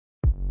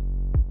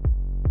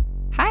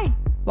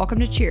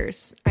Welcome to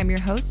Cheers. I'm your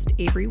host,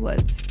 Avery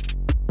Woods.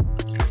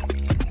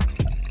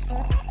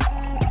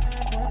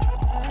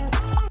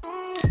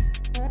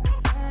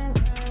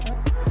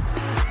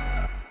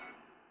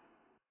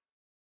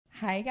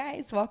 Hi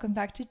guys, welcome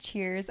back to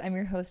Cheers. I'm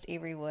your host,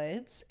 Avery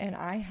Woods, and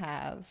I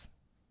have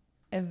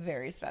a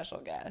very special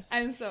guest.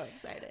 I'm so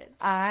excited.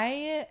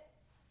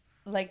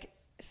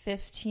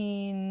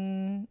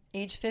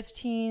 Age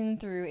 15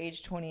 through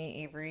age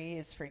 28 Avery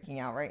is freaking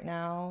out right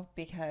now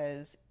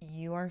because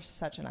you are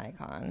such an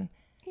icon.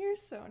 You're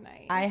so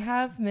nice. I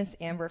have Miss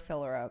Amber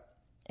Fillerup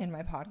in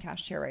my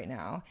podcast chair right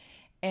now,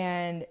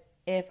 and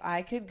if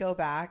I could go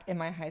back and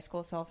my high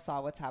school self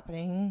saw what's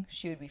happening,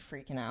 she would be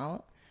freaking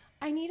out.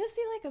 I need to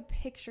see like a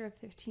picture of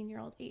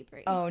 15-year-old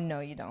Avery. Oh,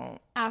 no, you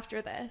don't.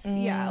 After this.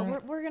 Yeah,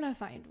 we're going to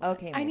find one.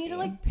 Okay, I need to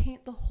like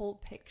paint the whole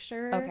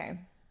picture. Okay.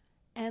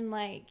 And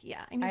like,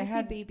 yeah, I need to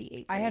see baby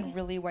Avery. I had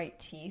really white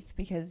teeth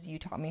because you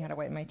taught me how to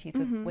whiten my teeth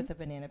with a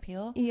banana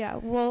peel. Yeah,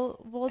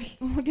 we'll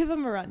give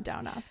them a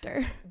rundown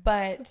after.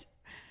 But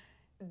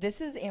this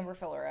is Amber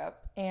Fillerup,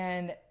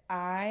 and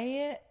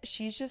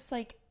she's just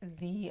like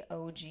the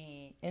OG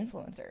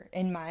influencer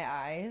in my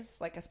eyes,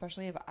 like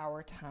especially of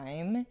our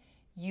time.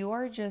 You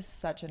are just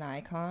such an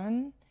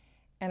icon,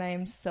 and I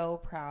am so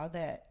proud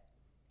that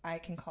I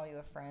can call you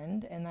a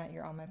friend and that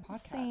you're on my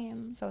podcast.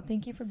 Same. So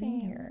thank you for being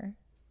here.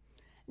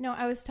 No,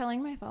 I was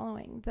telling my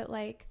following that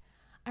like,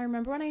 I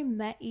remember when I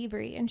met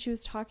Avery and she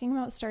was talking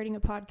about starting a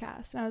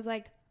podcast, and I was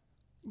like,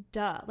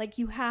 duh, like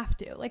you have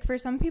to. Like for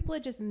some people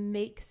it just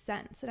makes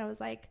sense. And I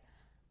was like,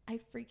 I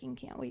freaking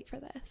can't wait for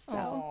this. So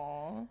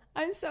Aww.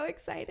 I'm so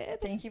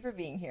excited. Thank you for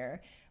being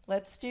here.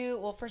 First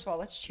of all,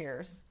 let's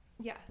cheers.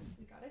 Yes,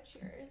 we gotta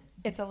cheers.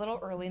 It's a little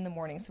early in the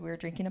morning, so we were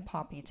drinking a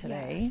poppy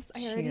today. Yes,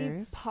 I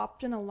already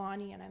popped an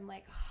Alani and I'm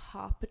like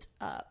hopped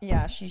up.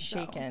 Yeah, she's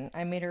shaking.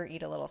 I made her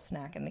eat a little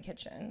snack in the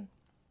kitchen.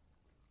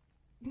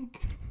 Did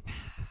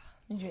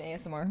you do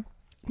ASMR?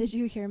 Did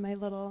you hear my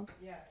little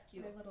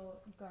cute. my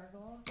little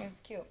gargle? It's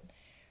cute.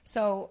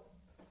 So,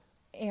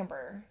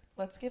 Amber,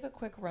 let's give a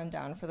quick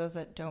rundown for those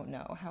that don't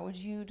know. How would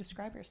you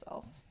describe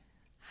yourself?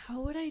 How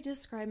would I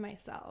describe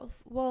myself?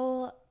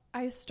 Well,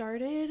 I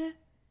started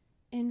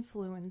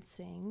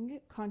influencing,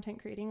 content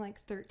creating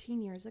like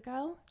 13 years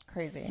ago.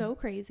 Crazy. So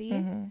crazy.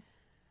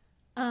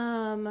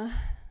 Mm-hmm.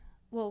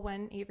 Well,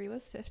 when Avery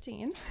was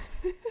 15.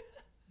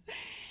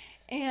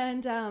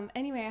 And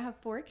anyway, I have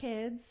 4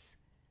 kids,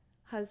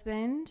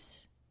 husband,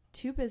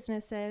 2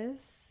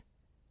 businesses.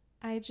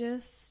 I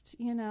just,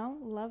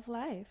 love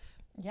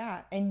life.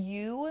 Yeah. And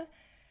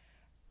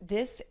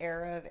this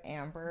era of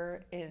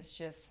Amber is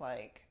just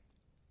like,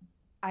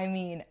 I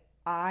mean,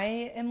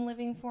 I am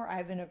living for,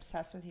 I've been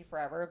obsessed with you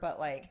forever, but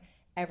like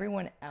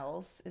everyone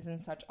else is in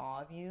such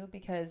awe of you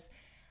because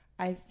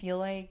I feel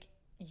like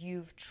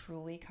you've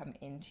truly come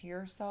into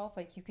yourself.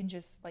 Like you can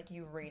just, like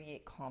you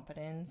radiate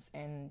confidence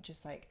and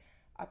just like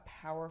a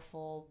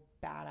powerful,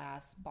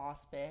 badass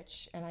boss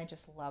bitch. And I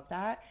just love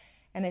that.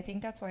 And I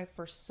think that's why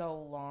for so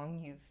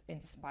long you've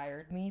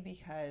inspired me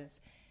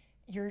because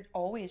you're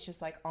always just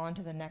like on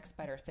to the next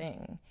better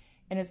thing.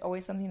 And it's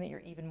always something that you're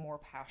even more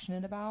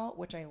passionate about,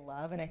 which I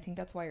love. And I think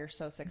that's why you're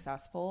so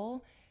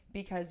successful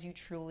because you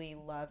truly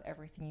love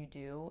everything you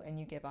do and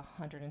you give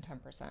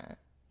 110%.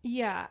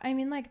 Yeah. I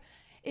mean, like,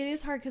 it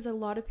is hard because a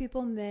lot of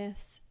people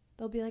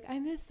they'll be like, I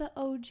miss the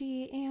OG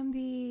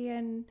Ambi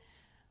and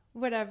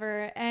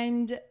whatever.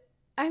 And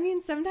I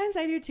mean, sometimes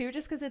I do too,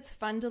 just because it's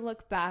fun to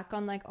look back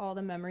on like all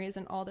the memories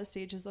and all the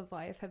stages of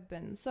life have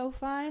been so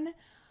fun.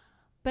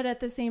 But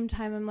at the same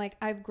time, I'm like,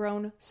 I've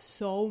grown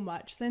so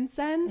much since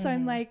then. So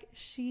I'm like,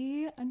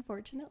 she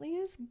unfortunately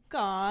is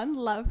gone.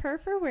 Love her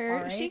for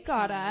where she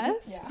got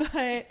us. Yeah.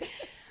 But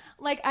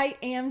like, I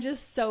am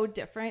just so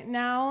different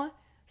now.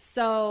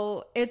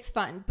 So it's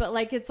fun. But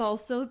like, it's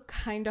also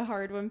kind of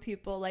hard when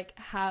people like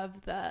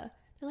they're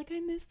like, I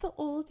miss the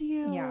old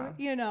you.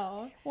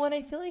 Yeah. Well, and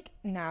I feel like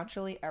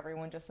naturally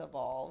everyone just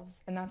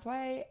evolves. And that's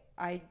why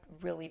I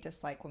really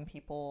dislike when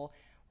people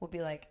will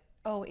be like,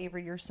 oh,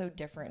 Avery, you're so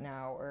different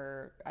now.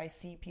 Or I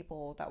see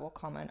people that will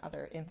comment,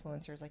 other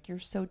influencers, like, you're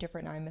so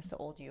different now. I miss the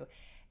old you.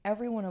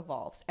 Everyone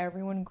evolves.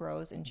 Everyone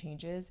grows and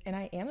changes. And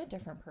I am a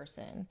different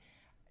person.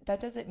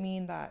 That doesn't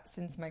mean that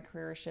since my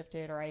career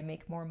shifted or I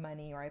make more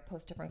money or I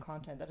post different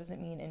content, that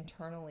doesn't mean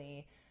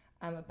internally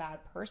I'm a bad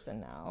person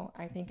now.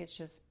 I think it's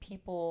just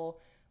people,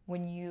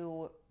 when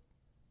you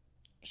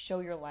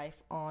show your life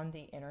on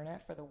the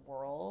internet for the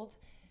world,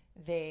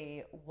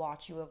 they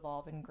watch you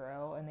evolve and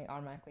grow and they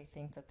automatically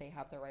think that they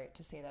have the right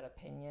to say that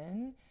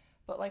opinion.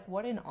 But like,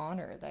 what an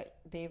honor that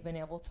they've been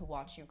able to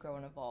watch you grow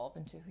and evolve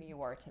into who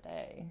you are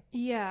today.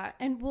 Yeah.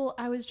 And well,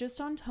 I was just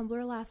on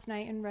Tumblr last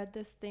night and read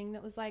this thing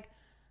that was like,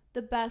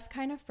 the best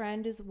kind of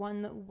friend is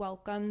one that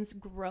welcomes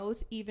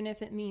growth, even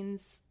if it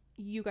means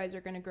you guys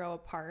are going to grow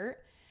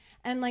apart.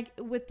 And like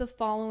with the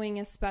following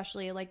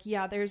especially, like,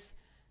 yeah, there's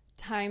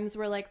times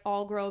where like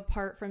I'll grow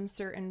apart from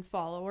certain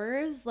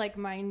followers, like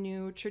my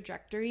new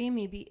trajectory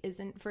maybe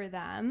isn't for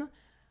them.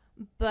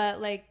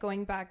 But like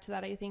going back to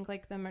that, I think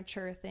like the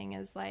mature thing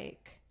is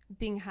like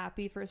being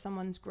happy for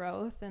someone's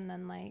growth and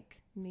then like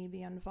maybe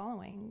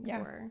unfollowing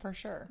or for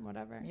sure.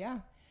 Whatever. Yeah.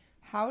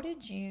 How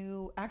did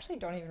you actually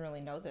don't even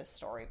really know this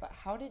story, but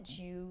how did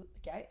you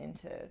get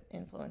into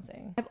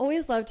influencing? I've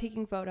always loved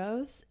taking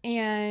photos,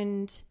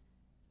 and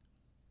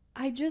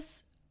I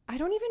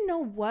don't even know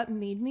what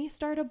made me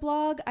start a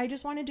blog. I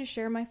just wanted to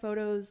share my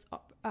photos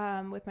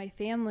with my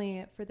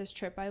family for this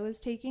trip I was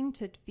taking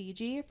to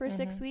Fiji for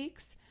 6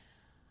 weeks.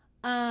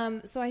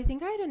 So I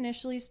think I had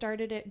initially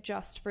started it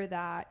just for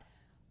that,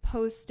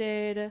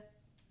 posted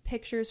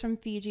pictures from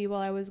Fiji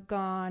while I was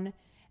gone.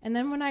 And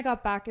then when I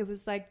got back, it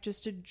was like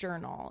just a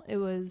journal.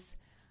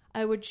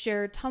 I would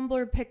share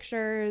Tumblr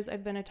pictures.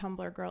 I've been a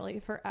Tumblr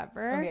girly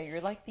forever. Oh yeah, you're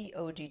like the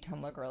OG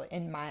Tumblr girly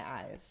in my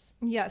eyes.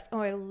 Yes.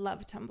 Oh, I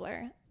love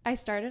Tumblr. I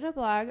started a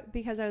blog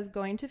because I was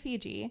going to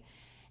Fiji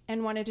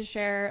and wanted to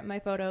share my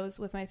photos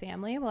with my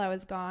family while I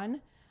was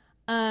gone.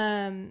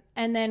 And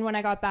then when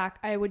I got back,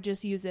 I would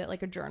just use it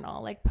like a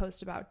journal, like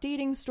post about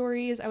dating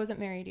stories. I wasn't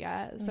married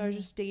yet, so I was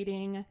just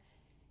dating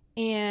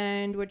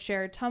and would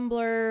share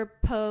Tumblr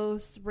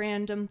posts,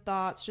 random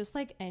thoughts, just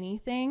like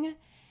anything.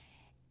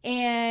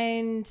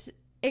 And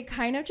it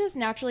kind of just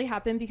naturally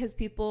happened because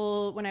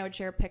people, when I would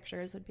share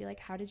pictures, would be like,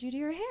 how did you do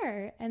your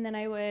hair? And then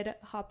I would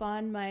hop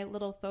on my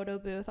little photo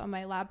booth on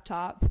my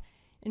laptop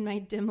in my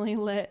dimly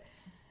lit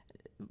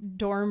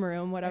dorm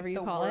room, whatever you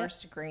call it. The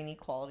worst grainy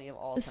quality of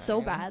all time.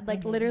 So bad.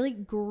 Like literally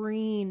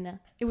green.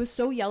 It was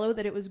so yellow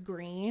that it was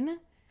green.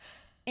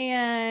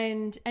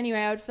 And anyway,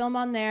 I would film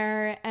on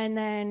there, and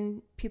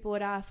then people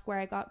would ask where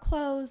I got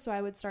clothes, so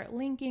I would start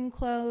linking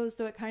clothes.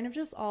 So it kind of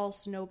just all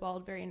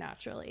snowballed very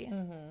naturally.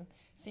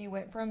 So you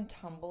went from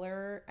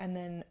Tumblr, and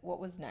then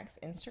what was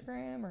next?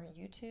 Instagram or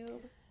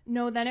YouTube?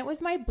 No, then it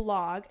was my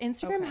blog.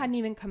 Instagram hadn't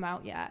even come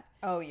out yet.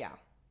 Oh, yeah.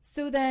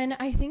 So then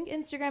I think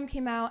Instagram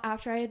came out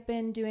after I had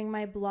been doing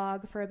my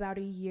blog for about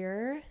a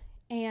year,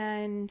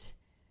 and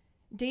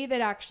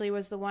David actually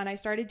was the one. I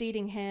started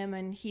dating him,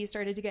 and he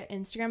started to get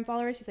Instagram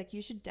followers. He's like,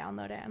 you should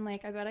download it. I'm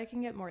like, I bet I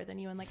can get more than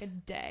you in like a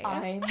day.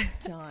 I'm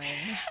done.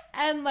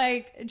 And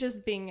like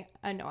just being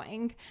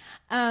annoying.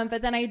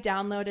 But then I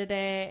downloaded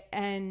it,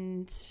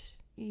 and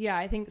yeah,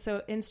 I think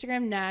so.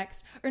 Instagram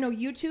next, or no,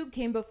 YouTube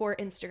came before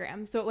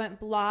Instagram. So it went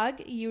blog,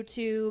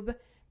 YouTube,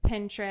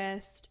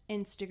 Pinterest,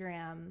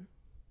 Instagram,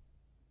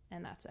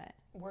 and that's it.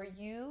 Were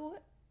you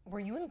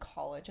in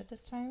college at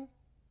this time?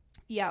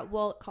 Yeah,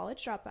 well,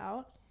 college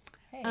dropout.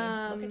 Hey,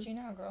 look at you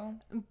now, girl.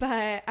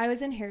 But I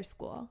was in hair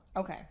school.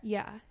 Okay.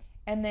 Yeah.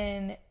 And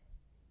then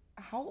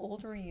how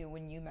old were you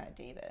when you met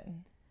David?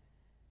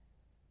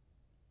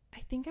 I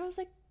think I was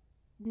like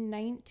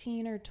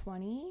 19 or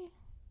 20.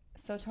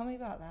 So tell me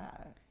about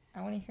that.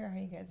 I want to hear how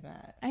you guys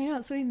met. I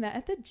know. So we met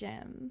at the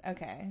gym.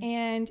 Okay.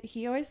 And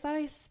he always thought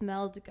I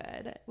smelled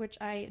good, which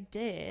I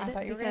did. I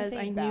thought you were because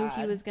gonna say I bad.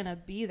 knew he was going to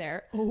be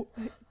there. Oh,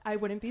 I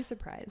wouldn't be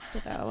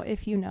surprised though.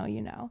 If you know,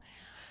 you know.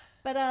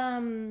 But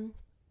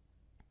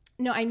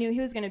no, I knew he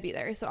was going to be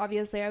there. So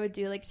obviously I would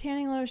do like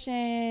tanning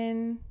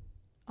lotion,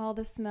 all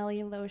the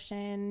smelly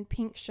lotion,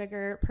 pink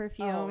sugar,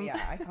 perfume. Oh yeah,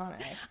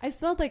 iconic. I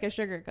smelled like a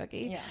sugar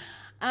cookie.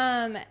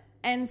 Yeah.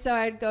 And so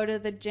I'd go to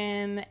the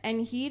gym,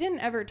 and he didn't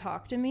ever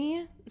talk to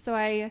me. So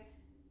I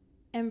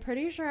am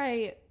pretty sure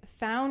I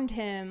found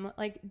him,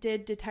 like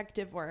did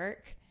detective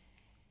work,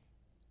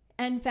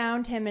 and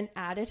found him and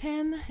added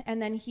him.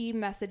 And then he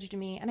messaged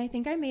me, and I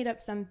think I made up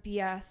some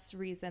BS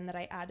reason that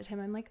I added him.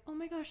 I'm like, oh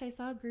my gosh, I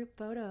saw a group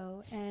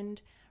photo and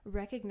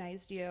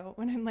recognized you.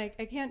 When I'm like,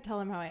 I can't tell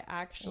him how I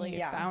actually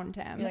found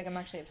him. You're like, I'm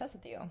actually obsessed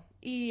with you.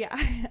 Yeah.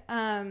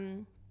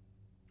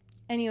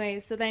 Anyway,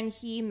 so then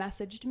he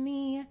messaged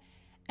me.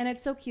 And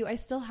it's so cute. I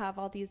still have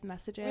all these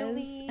messages.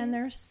 Really? And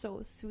they're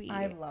so sweet.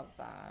 I love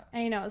that.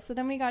 I know. So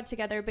then we got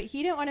together. But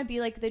he didn't want to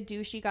be like the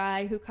douchey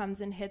guy who comes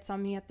and hits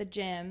on me at the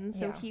gym.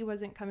 So he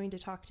wasn't coming to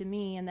talk to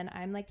me. And then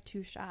I'm like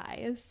too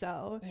shy.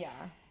 So yeah.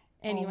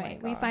 Anyway,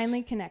 we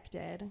finally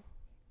connected.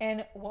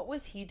 And what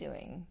was he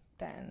doing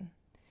then?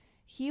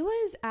 He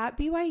was at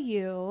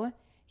BYU.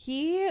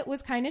 He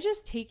was kind of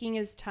just taking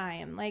his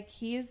time. Like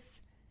he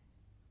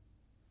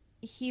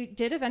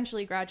did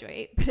eventually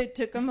graduate, but it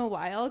took him a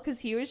while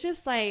because he was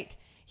just like,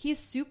 he's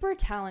super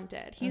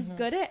talented. He's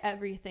good at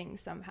everything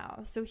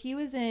somehow. So he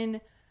was in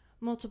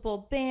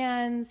multiple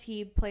bands.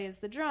 He plays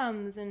the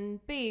drums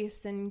and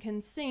bass and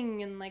can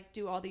sing and like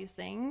do all these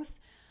things.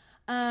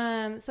 So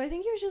I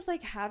think he was just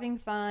like having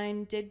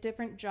fun, did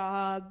different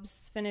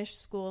jobs,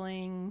 finished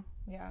schooling.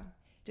 Yeah.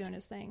 Doing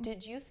his thing.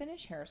 Did you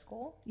finish hair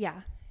school?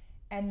 Yeah.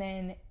 And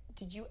then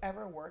did you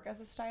ever work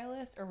as a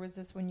stylist, or was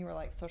this when you were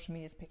like, social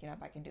media is picking up,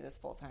 I can do this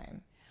full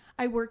time?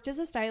 I worked as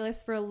a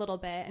stylist for a little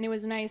bit, and it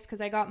was nice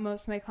because I got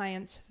most of my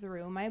clients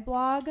through my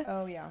blog.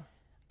 Oh, yeah.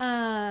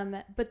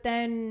 But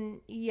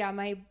then, yeah,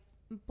 my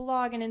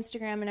blog and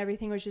Instagram and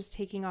everything was just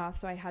taking off,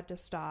 so I had to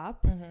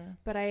stop.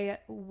 But I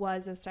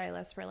was a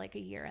stylist for like a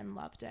year and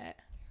loved it.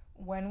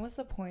 When was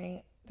the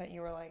point that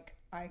you were like,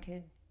 I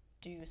could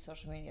do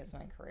social media as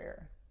my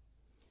career?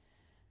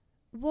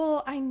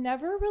 Well, I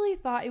never really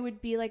thought it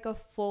would be like a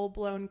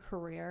full-blown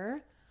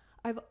career.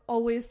 I've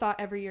always thought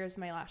every year is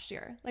my last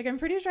year. Like, I'm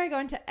pretty sure I go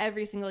into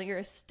every single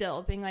year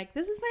still being like,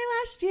 this is my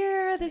last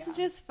year. This is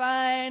just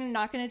fun.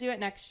 Not going to do it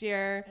next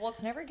year. Well,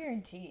 it's never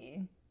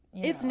guaranteed.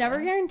 It's never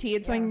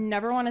guaranteed, so I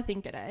never want to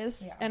think it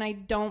is. Yeah. And I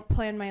don't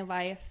plan my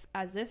life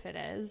as if it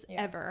is,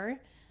 ever.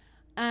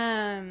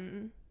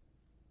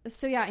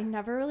 So, yeah, I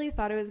never really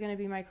thought it was going to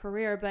be my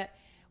career. But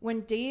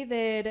when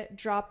David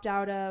dropped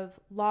out of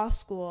law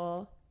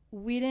school,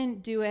 we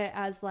didn't do it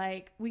as,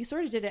 like, we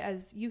sort of did it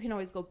as you can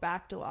always go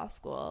back to law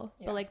school.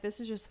 But, like, this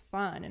is just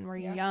fun, and we're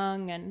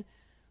young, and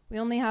we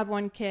only have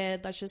one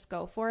kid. Let's just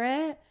go for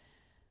it.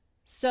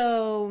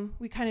 So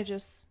we kind of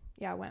just,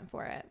 went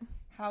for it.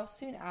 How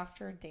soon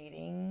after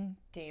dating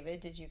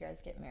David did you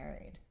guys get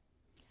married?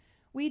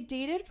 We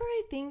dated for,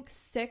 I think,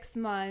 6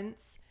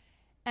 months.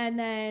 And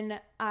then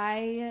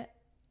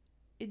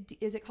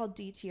is it called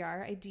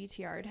DTR? I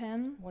DTR'd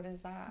him. What is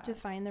that?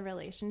 Define the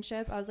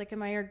relationship. I was like,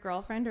 am I your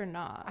girlfriend or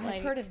not?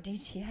 I've heard of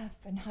DTF,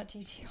 but not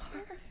DTR.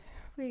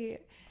 Wait,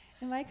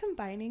 am I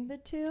combining the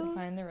two?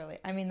 Define the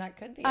relationship. I mean, that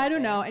could be. I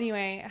don't know.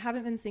 Anyway, I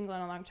haven't been single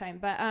in a long time.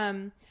 But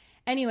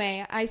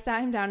anyway, I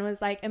sat him down and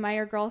was like, am I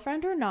your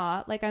girlfriend or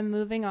not? Like, I'm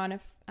moving on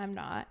if I'm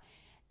not.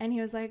 And he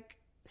was like,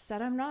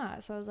 said I'm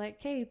not. So I was like,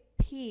 okay,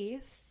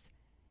 peace.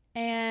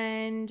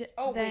 And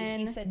wait,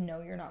 he said,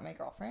 no, you're not my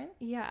girlfriend?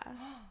 Yeah.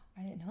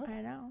 I didn't know that.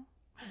 I know.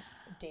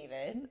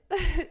 David.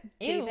 David.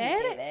 Ew,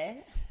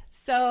 David.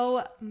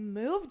 So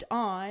moved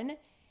on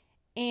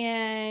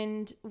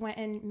and went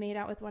and made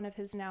out with one of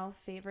his now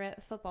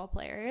favorite football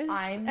players.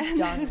 I'm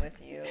done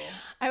with you.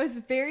 I was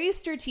very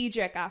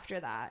strategic after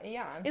that.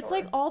 Yeah, it's sure.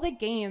 Like all the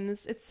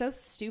games. It's so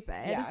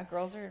stupid. Yeah,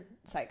 girls are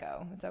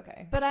psycho. It's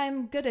okay. But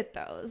I'm good at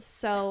those.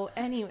 So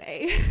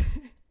anyway,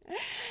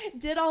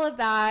 did all of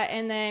that.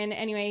 And then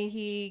anyway,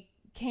 he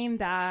came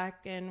back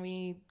and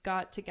we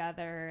got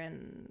together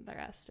and the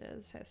rest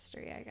is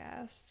history, I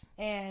guess.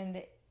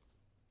 And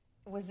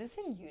was this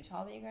in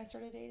Utah that you guys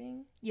started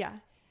dating? Yeah.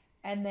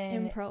 And then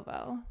in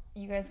Provo.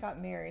 You guys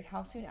got married.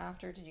 How soon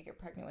after did you get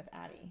pregnant with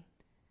Addie?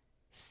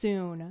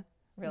 Soon.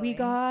 Really? We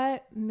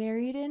got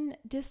married in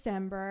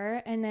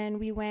December and then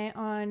we went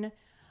on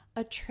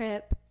a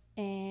trip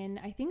in,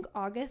 I think,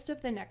 August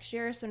of the next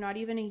year. So not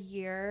even a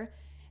year.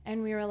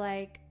 And we were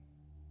like,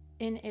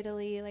 in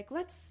Italy, like,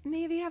 let's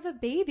maybe have a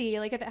baby.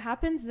 Like, if it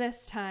happens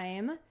this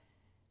time,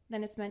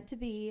 then it's meant to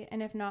be.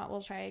 And if not,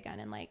 we'll try again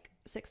in like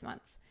 6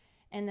 months.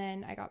 And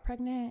then I got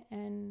pregnant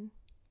and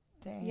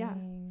Dang. Yeah.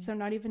 So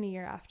not even a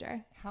year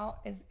after. How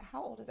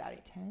old is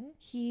Addie? 10?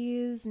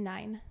 He's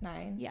 9.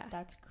 9? Yeah.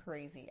 That's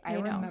crazy. I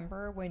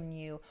remember when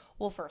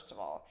well, first of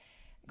all,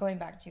 going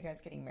back to you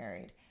guys getting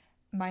married,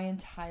 my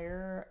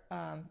entire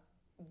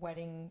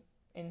wedding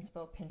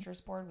inspo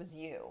Pinterest board was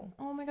you.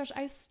 Oh my gosh,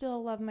 I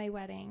still love my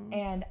wedding.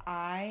 And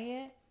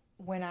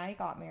when I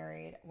got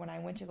married, when I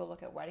went to go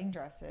look at wedding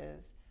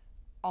dresses,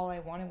 all I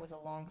wanted was a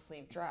long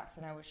sleeve dress,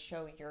 and I would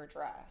show your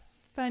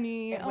dress.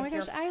 Funny. Oh my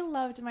gosh, I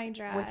loved my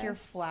dress. With your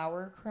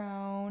flower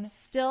crown.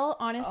 Still,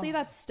 honestly,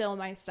 that's still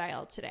my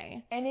style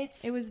today. And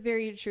it was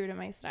very true to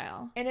my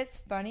style. And it's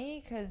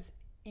funny because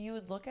you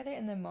would look at it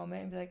in the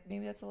moment and be like,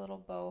 maybe that's a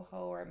little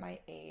boho or at my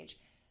age.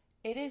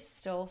 It is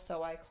still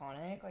so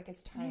iconic. Like,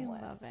 it's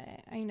timeless. I love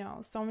it. I know.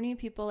 So many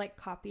people, like,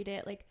 copied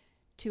it, like,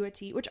 to a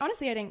T. Which,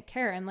 honestly, I didn't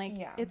care. I'm like,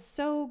 It's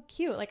so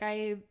cute. Like,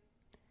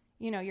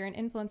 you're an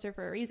influencer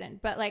for a reason.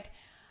 But, like,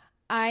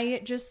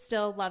 I just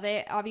still love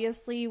it.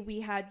 Obviously,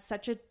 we had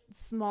such a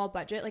small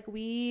budget. Like,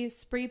 we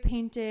spray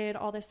painted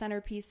all the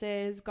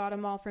centerpieces, got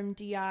them all from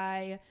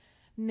DI,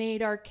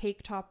 made our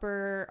cake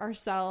topper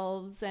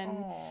ourselves. And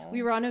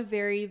we were on a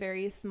very,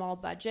 very small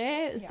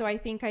budget. Yeah. So I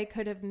think I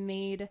could have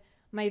made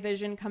my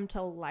vision come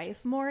to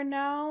life more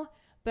now,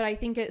 but I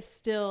think it's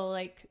still,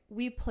 like,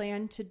 we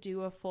plan to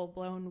do a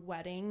full-blown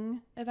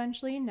wedding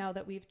eventually now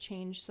that we've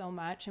changed so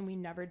much and we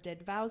never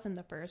did vows in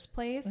the first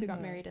place. We got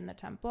married in the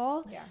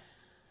temple. Yeah.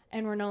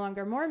 And we're no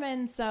longer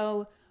Mormon,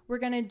 so we're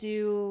gonna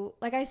do,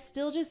 like, I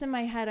still just in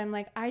my head, I'm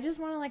like, I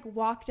just want to, like,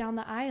 walk down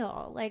the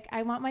aisle. Like,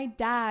 I want my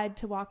dad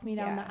to walk me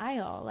down the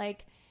aisle.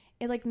 Like,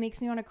 it, like,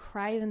 makes me want to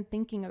cry even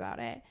thinking about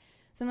it.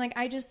 So I'm like,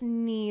 I just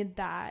need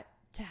that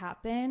to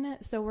happen.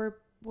 So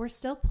we're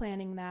still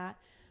planning that,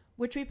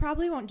 which we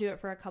probably won't do it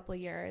for a couple of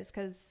years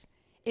because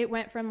it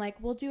went from,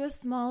 like, we'll do a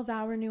small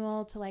vow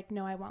renewal to, like,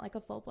 no, I want, like, a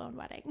full-blown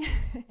wedding.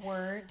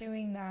 We're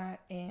doing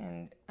that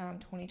in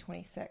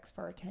 2026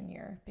 for our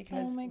 10-year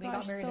because we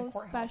got married so in a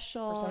courthouse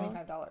special. for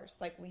 $75.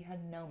 Like, we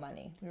had no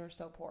money. We were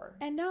so poor.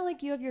 And now,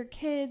 like, you have your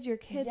kids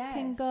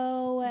can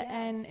go,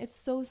 and it's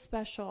so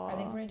special. I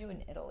think we're going to do it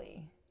in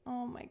Italy.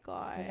 Oh, my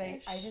gosh.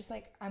 Because I just,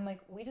 like, I'm like,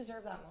 we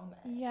deserve that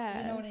moment. Yes.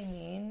 You know what I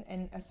mean?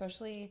 And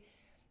especially...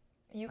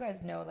 You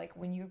guys know, like,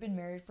 when you've been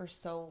married for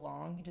so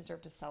long, you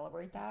deserve to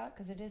celebrate that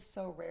because it is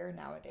so rare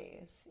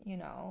nowadays, you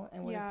know?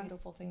 And what a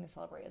beautiful thing to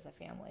celebrate as a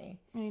family.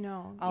 I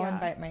know. I'll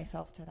invite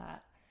myself to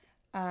that.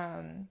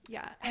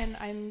 Yeah, and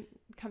I'm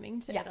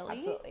coming to Italy.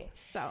 Absolutely.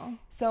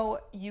 So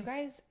you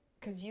guys,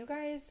 because you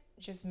guys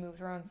just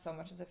moved around so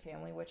much as a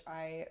family, which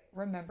I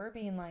remember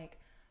being like,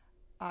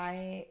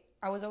 I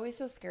I was always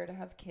so scared to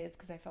have kids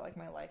because I felt like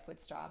my life would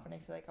stop, and I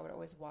feel like I would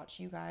always watch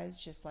you guys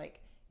just like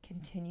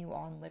continue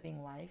on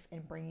living life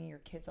and bringing your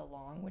kids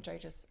along, which I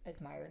just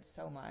admired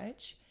so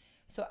much.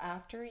 So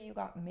after you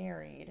got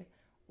married,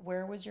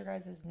 where was your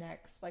guys'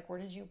 next, like where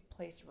did you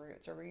place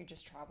roots, or were you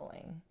just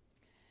traveling?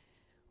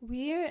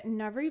 We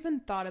never even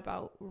thought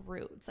about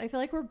roots. I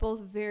feel like we're both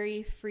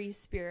very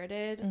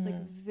free-spirited,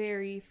 like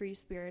very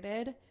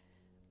free-spirited.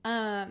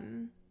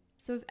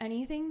 So if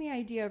anything, the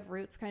idea of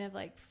roots kind of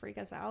like freak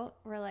us out.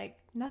 We're like,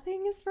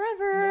 nothing is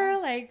forever.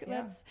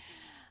 Let's,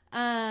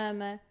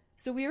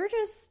 so we were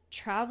just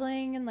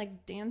traveling and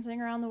like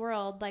dancing around the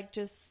world, like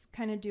just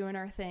kind of doing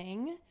our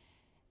thing.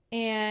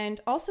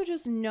 And also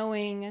just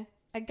knowing,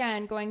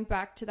 again, going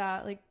back to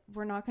that, like,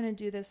 we're not going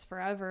to do this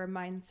forever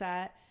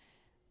mindset.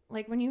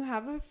 Like when you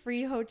have a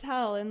free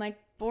hotel in like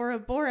Bora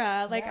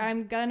Bora, like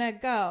I'm gonna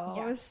go.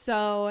 Yeah.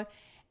 So,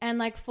 and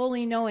like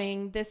fully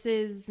knowing this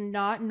is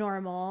not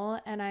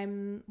normal and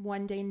I'm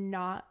one day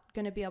not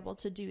going to be able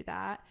to do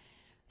that.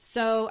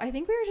 So I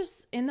think we were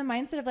just in the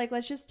mindset of like,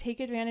 let's just take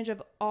advantage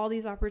of all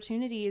these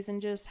opportunities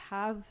and just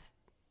have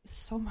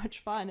so much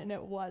fun. And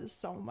it was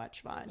so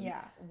much fun.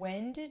 Yeah.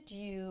 When did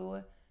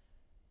you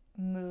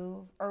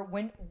move, or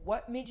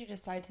what made you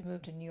decide to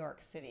move to New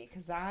York City?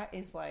 Because that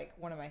is like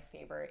one of my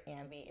favorite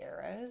Ambi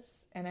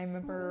eras, and I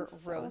remember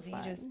Rosie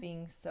just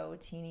being so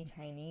teeny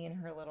tiny in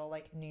her little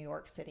like New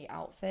York City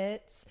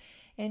outfits,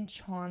 and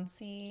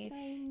Chauncey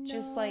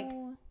just like,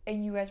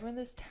 and you guys were in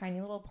this tiny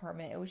little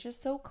apartment. It was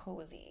just so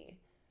cozy.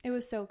 It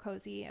was so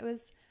cozy. It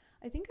was,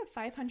 I think, a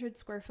 500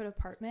 square foot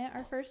apartment,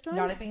 our first one.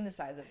 Not it being the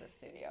size of the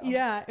studio.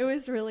 Yeah, it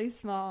was really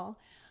small.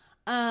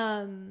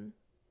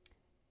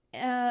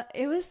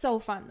 It was so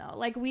fun though.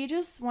 Like we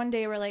just one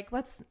day were like,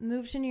 let's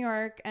move to New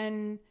York,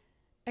 and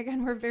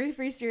again, we're very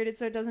free-spirited,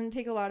 so it doesn't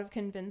take a lot of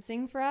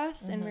convincing for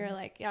us. And we were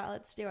like, yeah,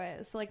 let's do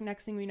it. So like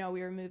next thing we know,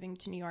 we were moving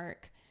to New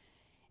York,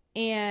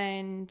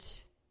 and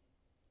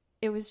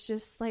it was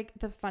just like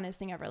the funnest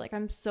thing ever. Like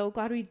I'm so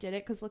glad we did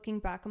it, because looking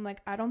back, I'm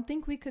like, I don't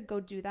think we could go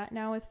do that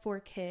now with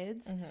 4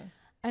 kids.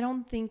 I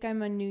don't think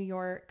I'm a New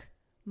York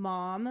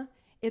mom.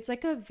 It's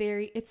like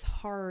it's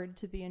hard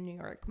to be a New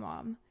York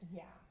mom.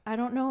 Yeah. I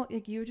don't know,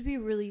 like you have to be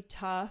really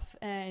tough,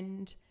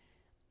 and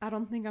I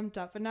don't think I'm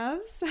tough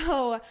enough.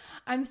 So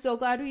I'm so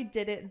glad we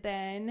did it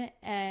then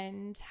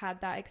and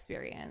had that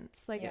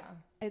experience. Like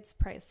it's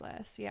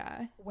priceless.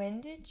 Yeah. When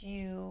did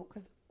you,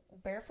 because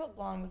Barefoot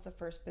Blonde was the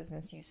first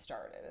business you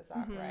started, is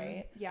that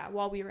right? Yeah,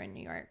 while we were in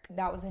New York.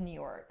 That was in New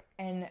York.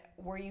 And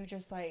were you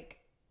just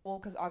like, well,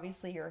 because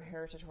obviously your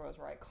hair tutorials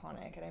were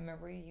iconic, and I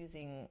remember you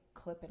using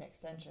clip-in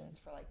extensions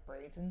for like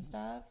braids and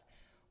stuff.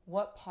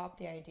 What popped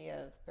the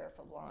idea of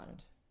Barefoot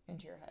Blonde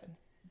into your head?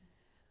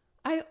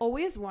 I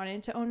always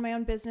wanted to own my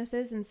own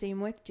businesses, and same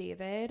with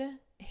David.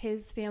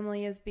 His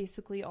family is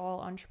basically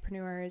all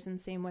entrepreneurs, and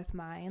same with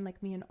mine.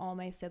 Like me and all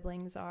my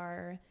siblings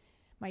are.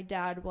 My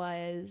dad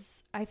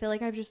was. I feel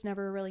like I've just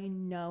never really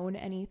known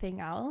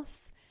anything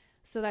else.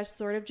 So that's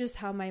sort of just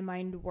how my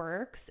mind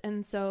works.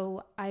 And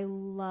so I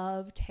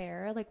loved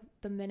hair. Like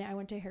the minute I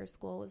went to hair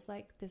school was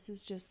like, this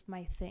is just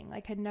my thing.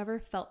 Like I'd never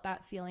felt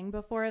that feeling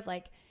before of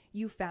like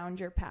you found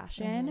your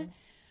passion.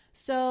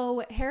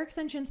 So hair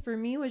extensions for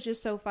me was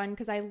just so fun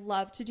because I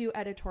love to do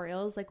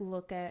editorials, like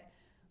look at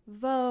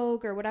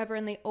Vogue or whatever.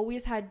 And they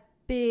always had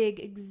big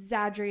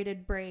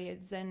exaggerated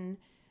braids and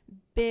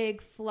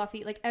big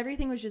fluffy, like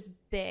everything was just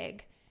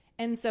big.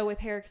 And so with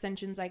hair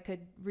extensions, I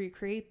could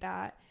recreate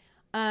that.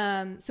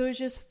 So it was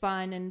just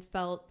fun and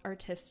felt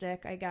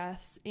artistic, I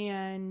guess.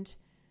 And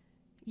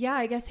yeah,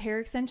 I guess hair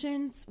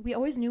extensions, we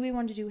always knew we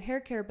wanted to do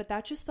hair care, but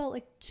that just felt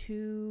like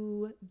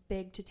too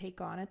big to take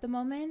on at the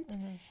moment.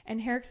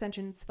 And hair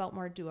extensions felt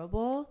more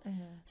doable.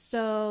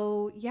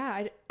 So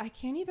yeah, I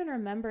can't even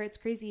remember. It's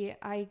crazy.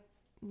 I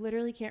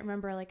literally can't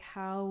remember like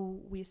how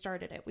we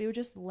started it. We would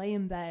just lay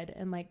in bed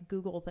and like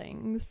Google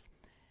things.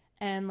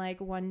 And like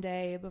one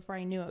day before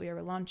I knew it, we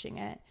were launching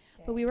it.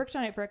 Dang. But we worked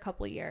on it for a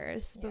couple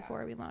years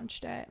before we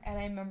launched it. And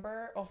I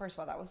remember, well, first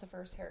of all, that was the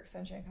first hair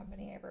extension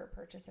company I ever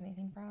purchased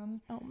anything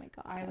from. Oh my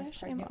gosh. I was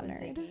pregnant with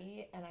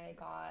Ziggy, and I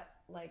got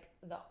like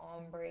the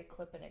ombre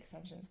clip-in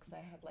extensions because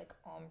I had like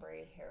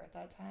ombre hair at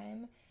that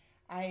time.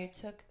 I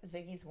took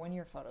Ziggy's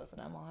 1-year photos of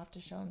them. I'll have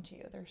to show them to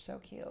you. They're so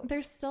cute.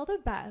 They're still the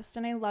best,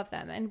 and I love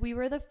them. And we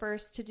were the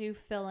first to do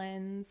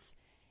fill-ins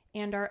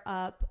and are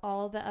up.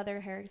 All the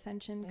other hair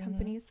extension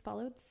companies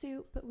followed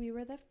suit, but we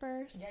were the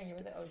first. Yeah, you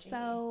were the OG.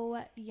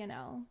 So, you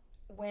know.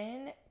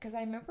 Because I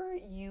remember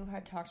you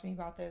had talked to me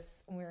about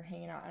this when we were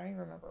hanging out. I don't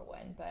even remember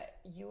when, but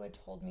you had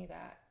told me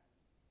that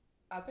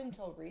up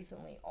until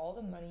recently, all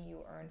the money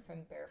you earned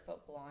from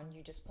Barefoot Blonde,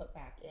 you just put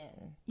back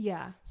in.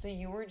 Yeah. So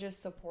you were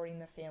just supporting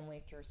the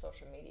family through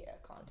social media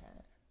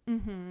content.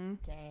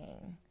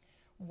 Dang.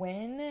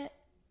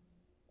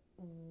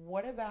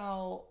 What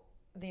about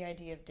the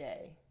idea of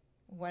Dae?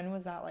 When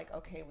was that like,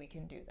 okay, we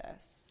can do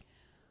this?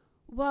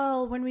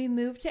 Well, when we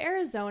moved to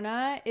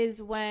Arizona is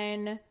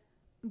when,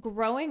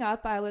 growing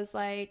up, I was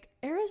like,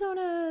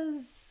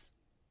 Arizona's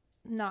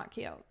not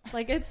cute.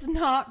 Like, it's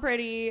not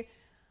pretty.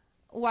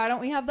 Why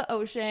don't we have the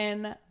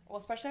ocean? Well,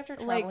 especially after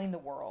traveling the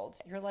world.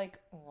 You're like,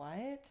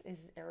 what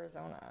is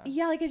Arizona?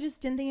 Yeah, like I just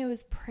didn't think it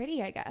was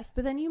pretty, I guess.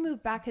 But then you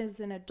move back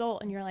as an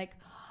adult and you're like,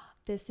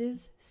 this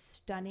is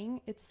stunning.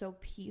 It's so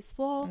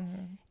peaceful.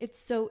 Mm-hmm. It's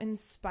so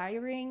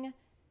inspiring.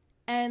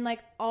 And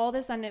like all of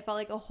a sudden it felt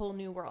like a whole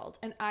new world.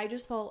 And I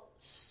just felt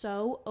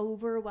so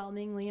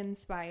overwhelmingly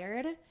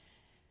inspired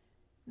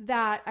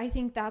that I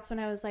think that's when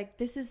I was like,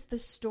 this is the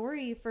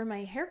story for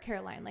my hair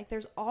care line. Like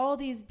there's all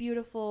these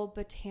beautiful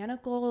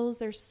botanicals.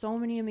 There's so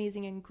many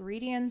amazing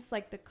ingredients.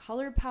 Like the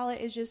color palette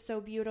is just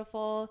so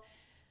beautiful.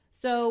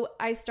 So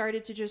I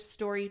started to just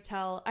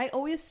storytell. I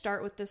always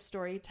start with the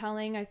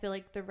storytelling. I feel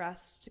like the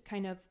rest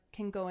kind of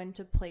can go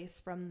into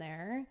place from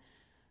there.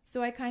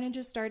 So I kind of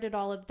just started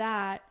all of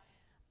that.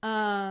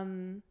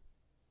 And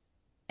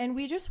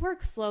we just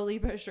work slowly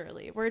but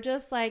surely. We're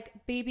just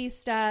like baby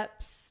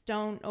steps.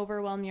 Don't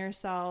overwhelm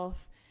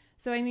yourself.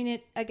 So, I mean,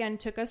 it, again,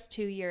 took us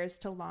 2 years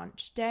to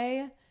launch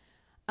Dae.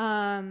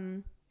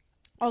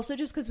 Also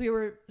just because we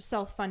were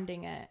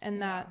self-funding it.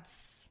 And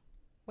that's...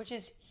 Which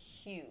is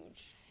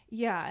huge.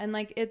 Yeah. And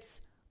like, it's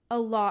a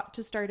lot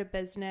to start a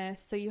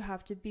business. So you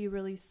have to be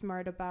really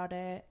smart about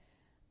it.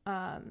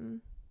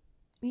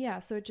 Yeah.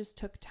 So it just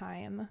took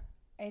time.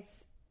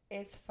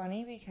 It's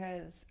funny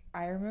because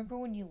I remember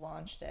when you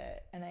launched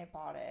it and I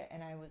bought it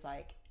and I was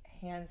like,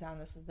 hands down,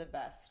 this is the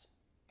best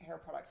hair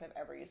products I've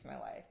ever used in my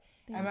life.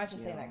 I'm not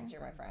just saying that because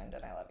you're my friend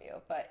and I love you,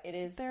 but it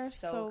is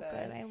so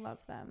good. I love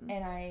them.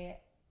 And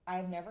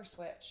I've never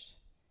switched.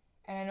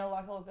 And I know a lot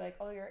of people will be like,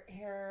 oh, your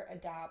hair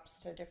adapts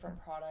to different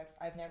products.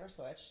 I've never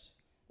switched.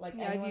 Like,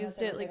 yeah, I've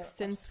used it like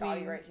since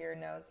Scotty right here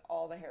knows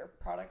all the hair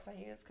products I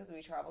use because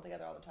we travel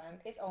together all the time.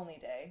 It's only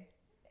Dae.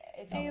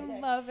 I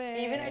love it.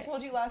 Even I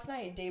told you last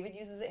night, David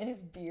uses it in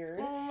his beard.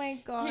 Oh my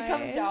god! He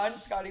comes down.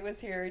 Scotty was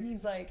here, and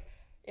he's like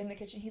in the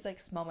kitchen. He's like,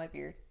 "Smell my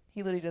beard."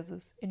 He literally does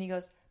this, and he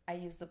goes, "I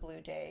use the Blue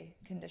Dae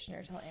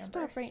conditioner till Amber."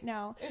 Stop right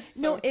now. It's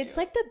so cute. It's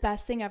like the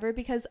best thing ever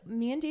because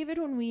me and David,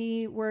 when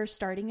we were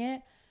starting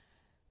it,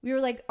 we were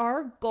like,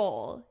 our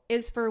goal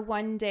is for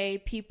one day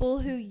people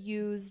who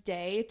use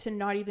Dae to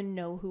not even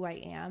know who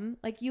I am.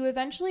 Like, you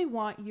eventually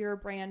want your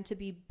brand to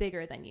be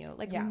bigger than you,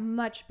 like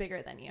much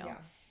bigger than you. Yeah.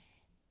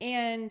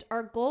 And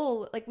our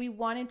goal, like, we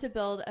wanted to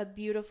build a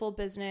beautiful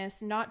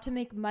business, not to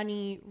make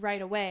money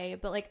right away,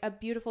 but like a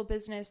beautiful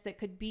business that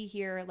could be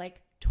here like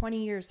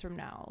 20 years from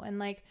now.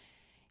 And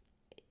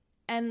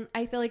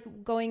I feel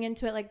like going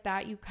into it like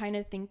that, you kind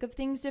of think of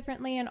things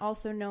differently. And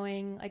also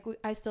knowing, like,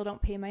 I still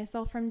don't pay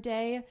myself from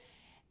Dae.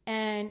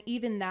 And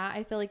even that,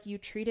 I feel like you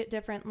treat it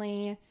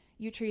differently.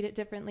 You treat it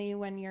differently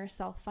when you're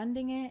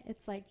self-funding it.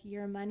 It's like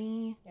your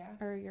money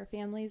or your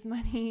family's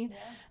money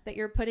that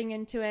you're putting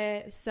into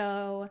it.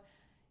 So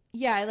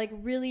yeah, it like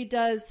really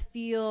does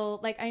feel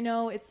like, I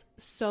know it's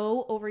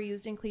so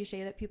overused and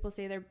cliche that people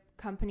say their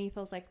company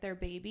feels like their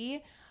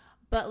baby,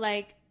 but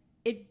like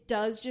it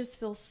does just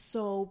feel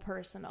so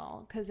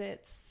personal because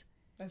that's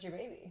your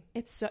baby.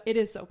 It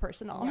is so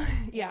personal.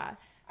 Yeah.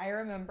 I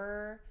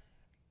remember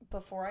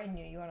before I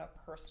knew you on a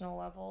personal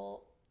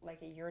level,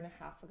 like a year and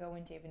a half ago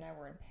when Dave and I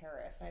were in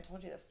Paris, and I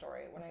told you this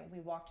story when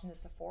we walked into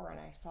Sephora and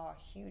I saw a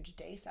huge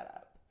Dae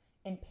setup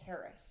in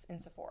Paris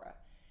in Sephora.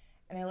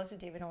 And I looked at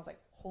David and I was like,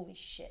 holy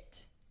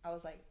shit. I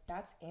was like,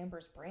 that's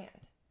Amber's brand.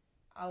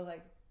 I was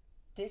like,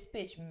 this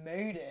bitch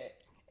made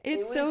it.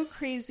 It's so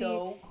crazy.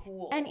 So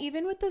cool. And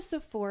even with the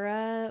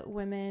Sephora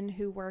women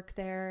who work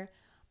there,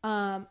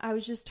 I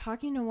was just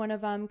talking to one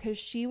of them because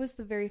she was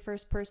the very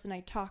first person I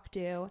talked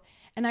to.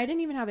 And I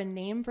didn't even have a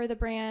name for the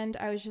brand.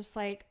 I was just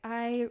like,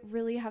 I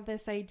really have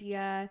this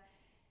idea.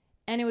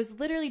 And it was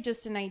literally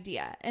just an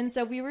idea. And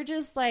so we were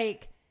just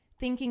like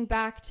thinking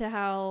back to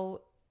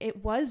how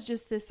it was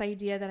just this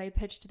idea that I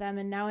pitched to them,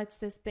 and now it's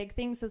this big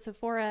thing. So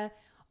Sephora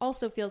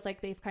also feels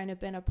like they've kind of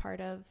been a part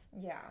of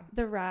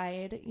the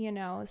ride, you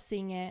know,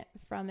 seeing it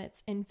from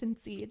its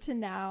infancy to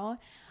now.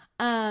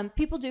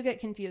 People do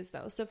get confused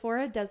though.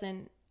 Sephora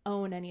doesn't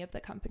own any of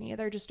the company.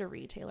 They're just a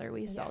retailer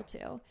we sell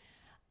to.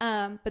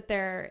 But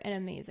they're an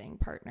amazing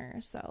partner.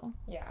 So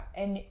yeah.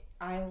 And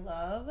I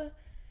love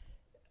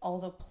all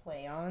the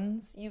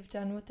play-ons you've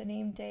done with the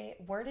name Dae.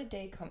 Where did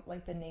Dae come,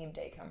 like the name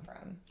Dae come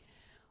from?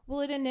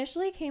 Well, it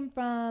initially came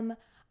from,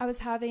 I was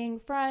having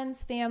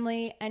friends,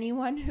 family,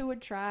 anyone who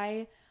would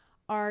try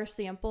our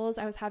samples.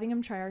 I was having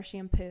them try our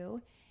shampoo,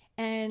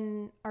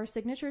 and our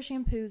signature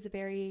shampoo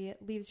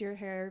leaves your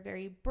hair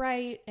very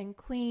bright and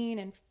clean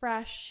and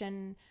fresh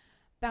and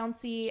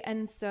bouncy.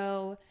 And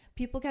so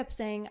people kept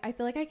saying, I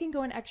feel like I can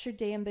go an extra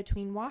day in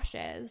between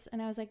washes.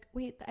 And I was like,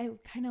 wait, I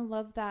kind of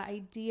love that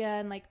idea.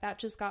 And like, that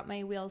just got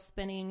my wheels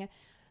spinning.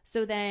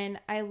 So then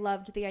I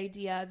loved the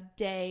idea of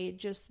Dae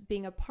just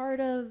being a part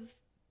of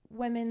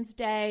women's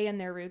day and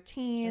their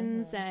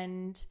routines.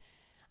 And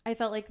I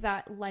felt like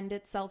that lend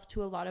itself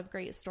to a lot of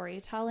great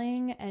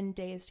storytelling. And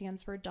Dae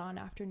stands for dawn,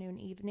 afternoon,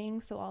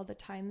 evening. So all the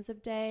times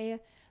of day.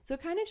 So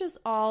it kind of just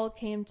all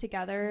came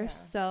together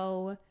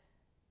so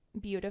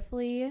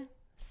beautifully.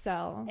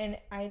 So, and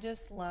I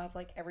just love,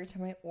 like, every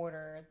time I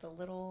order the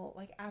little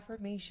like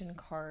affirmation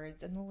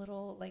cards and the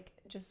little like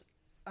just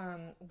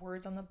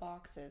words on the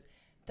boxes,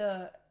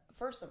 the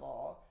first of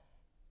all,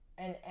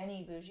 and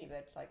any bougie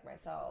bitch like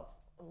myself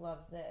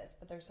loves this,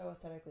 but they're so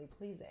aesthetically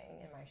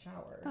pleasing in my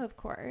shower. Of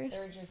course.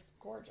 They're just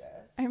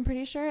gorgeous. I'm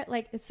pretty sure,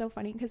 like, it's so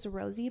funny because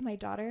Rosie, my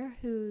daughter,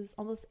 who's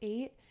almost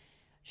 8,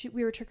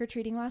 we were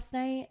trick-or-treating last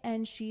night,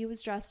 and she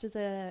was dressed as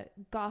a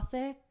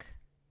gothic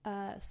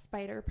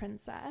spider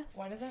princess.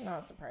 Why does that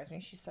not surprise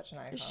me? She's such an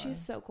icon. She's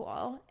so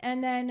cool.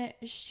 And then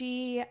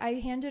I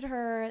handed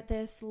her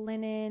this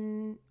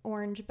linen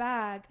orange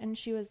bag, and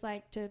she was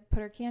like, to put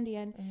her candy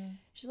in. Mm-hmm.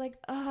 She's like,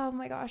 oh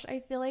my gosh, I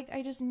feel like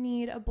I just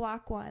need a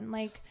black one.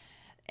 Like,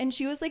 and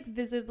she was like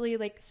visibly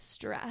like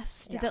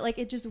stressed that like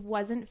it just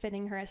wasn't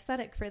fitting her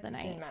aesthetic for the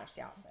night. Didn't match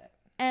the outfit.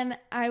 And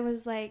I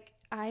was like,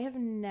 I have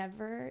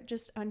never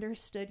just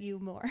understood you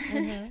more.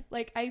 Mm-hmm.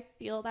 Like, I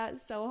feel that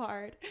so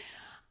hard.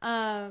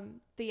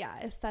 But yeah,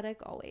 aesthetic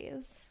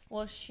always.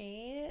 Well,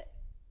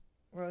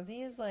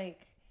 Rosie is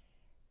like,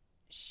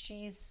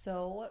 she's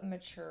so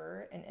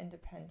mature and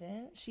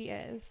independent. She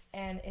is.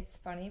 And it's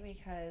funny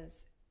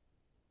because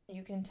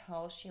you can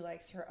tell she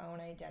likes her own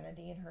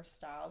identity and her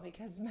style,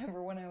 because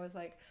remember when I was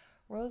like,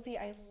 Rosie,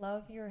 I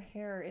love your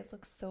hair. It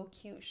looks so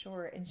cute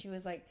short. And she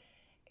was like,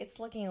 it's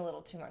looking a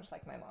little too much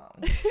like my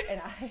mom.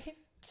 And I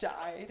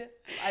died.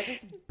 I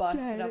just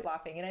busted up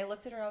laughing. And I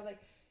looked at her and I was like,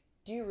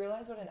 do you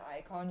realize what an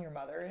icon your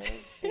mother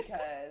is?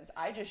 Because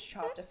I just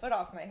chopped a foot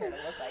off my hair to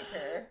look like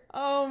her.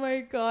 Oh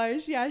my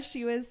gosh. Yeah,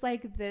 she was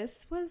like,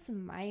 this was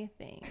my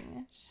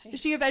thing.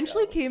 She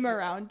eventually came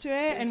around to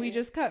it, and we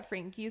just cut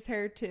Frankie's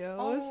hair too.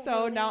 Oh,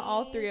 so really? Now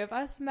all 3 of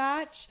us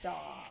match.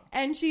 Stop.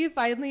 And she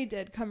finally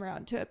did come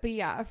around to it. But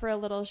yeah, for a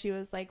little, she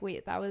was like,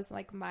 wait, that was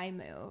like my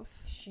move.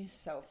 She's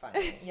so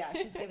funny. Yeah,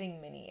 she's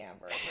giving mini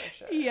Amber for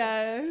sure.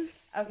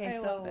 Yes. Okay,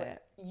 so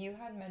you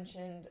had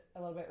mentioned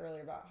a little bit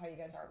earlier about how you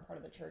guys aren't part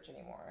of the church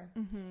anymore.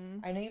 Mm-hmm.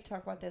 I know you've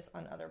talked about this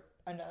on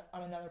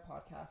another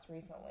podcast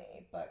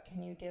recently, but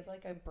can you give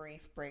like a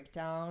brief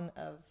breakdown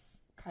of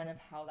kind of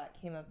how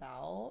that came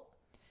about?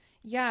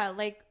 Yeah,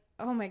 like,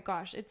 oh my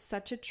gosh, it's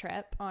such a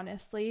trip,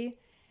 honestly.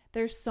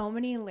 There's so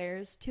many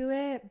layers to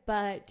it,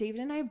 but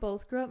David and I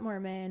both grew up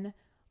Mormon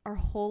our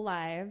whole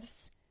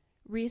lives.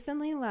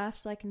 Recently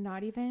left, like,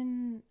 not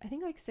even, I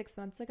think like 6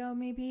 months ago,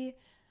 maybe.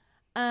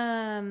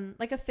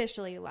 Like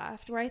officially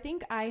left, where I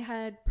think I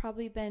had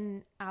probably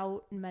been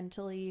out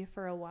mentally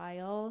for a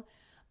while,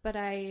 but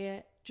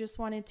I just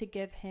wanted to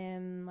give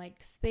him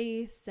like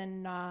space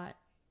and not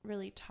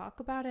really talk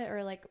about it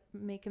or like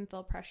make him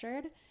feel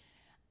pressured.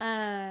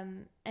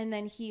 And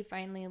then he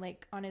finally,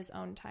 like, on his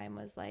own time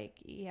was like,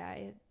 yeah,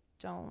 I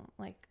don't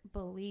like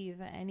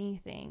believe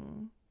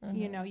anything. Mm-hmm.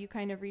 You know, you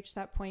kind of reach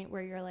that point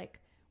where you're like,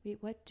 wait,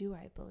 what do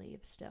I believe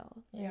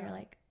still? And you're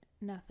like,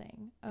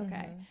 nothing.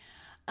 Okay.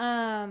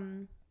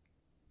 Mm-hmm.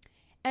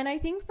 And I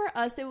think for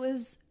us, it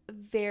was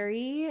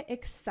very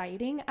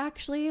exciting,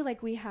 actually.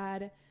 Like, we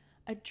had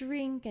a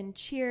drink and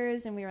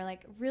cheers, and we were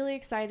like really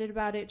excited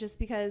about it just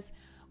because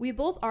we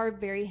both are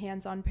very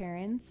hands-on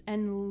parents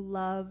and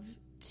love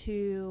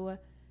to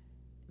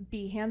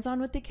be hands-on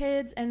with the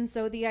kids. And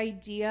so the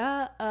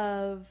idea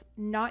of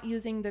not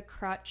using the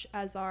church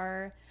as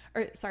our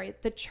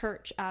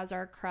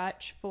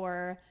crutch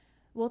for,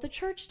 well, the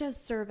church does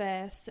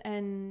service,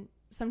 and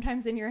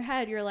sometimes in your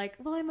head you're like,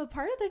 well, I'm a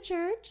part of the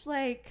church,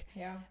 like,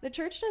 yeah, the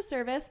church does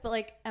service, but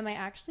like, am I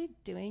actually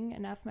doing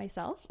enough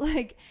myself?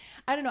 Like,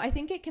 I don't know. I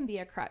think it can be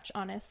a crutch,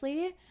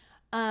 honestly.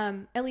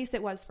 At least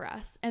it was for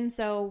us. And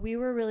so we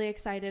were really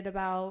excited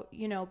about,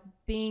 you know,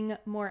 being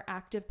more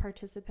active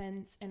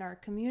participants in our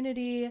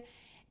community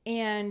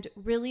and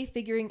really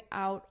figuring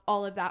out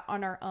all of that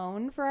on our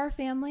own for our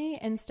family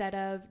instead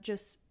of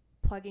just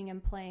plugging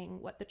and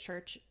playing what the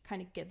church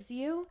kind of gives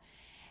you,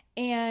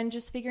 and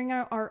just figuring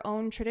out our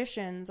own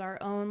traditions, our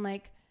own,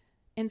 like,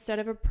 instead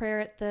of a prayer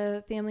at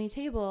the family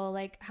table,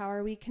 like, how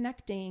are we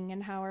connecting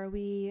and how are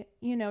we,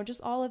 you know,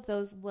 just all of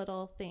those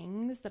little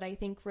things that I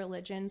think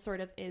religion sort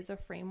of is a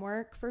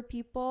framework for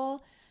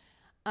people,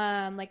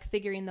 like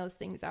figuring those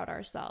things out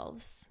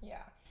ourselves.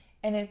 Yeah.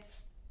 And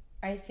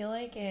I feel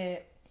like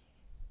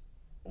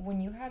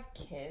when you have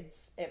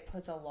kids, it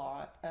puts a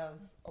lot of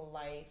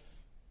life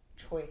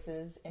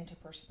choices into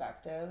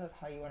perspective of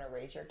how you want to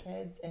raise your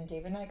kids. And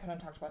David and I kind of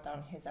talked about that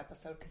on his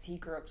episode because he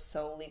grew up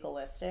so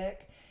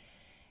legalistic.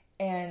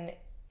 And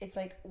it's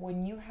like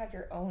when you have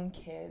your own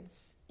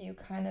kids, you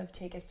kind of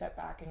take a step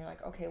back and you're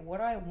like, okay, what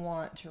do I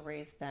want to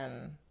raise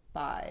them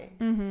by?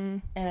 Mm-hmm.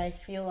 And I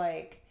feel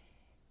like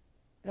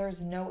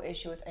there's no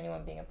issue with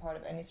anyone being a part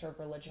of any sort of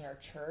religion or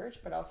church,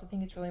 but I also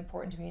think it's really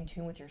important to be in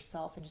tune with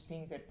yourself and just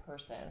being a good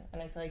person.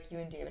 And I feel like you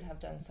and David have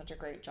done such a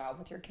great job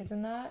with your kids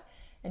in that,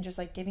 and just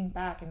like giving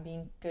back and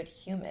being good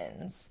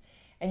humans.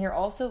 And you're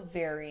also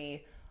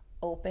very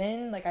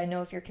open. Like, I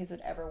know if your kids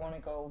would ever want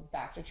to go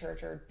back to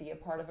church or be a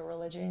part of a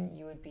religion,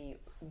 you would be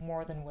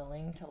more than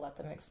willing to let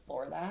them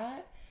explore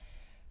that.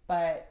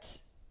 But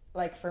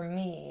like for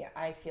me,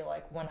 I feel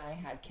like when I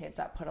had kids,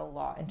 that put a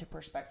lot into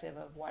perspective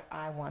of what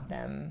I want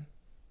them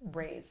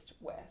raised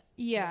with.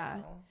 Yeah,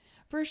 you know?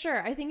 For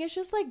sure. I think it's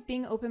just like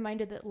being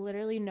open-minded that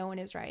literally no one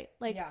is right.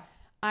 Like, yeah.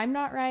 I'm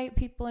not right.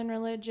 People in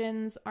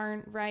religions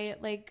aren't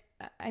right. Like,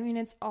 I mean,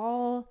 it's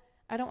all,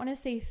 I don't want to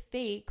say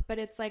fake, but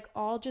it's like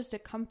all just a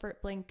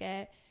comfort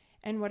blanket,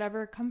 and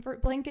whatever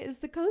comfort blanket is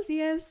the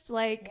coziest,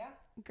 like,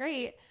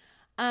 great.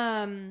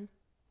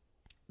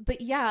 But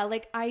yeah,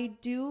 like I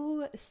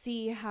do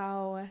see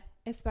how,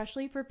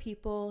 especially for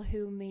people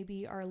who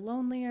maybe are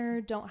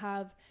lonelier, don't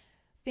have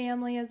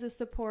family as a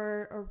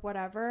support or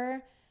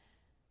whatever,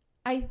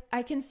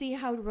 I can see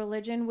how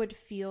religion would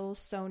feel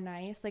so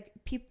nice. Like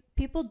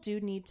people do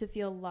need to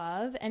feel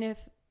love. And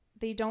if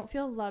they don't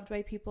feel loved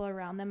by people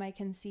around them, I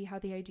can see how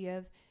the idea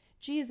of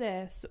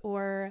Jesus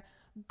or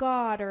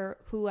God or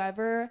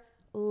whoever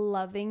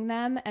loving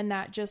them and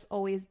that just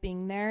always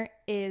being there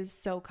is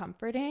so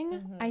comforting.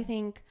 Mm-hmm. I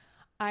think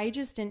I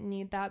just didn't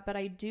need that, but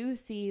I do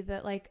see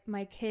that like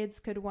my kids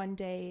could one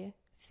day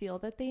feel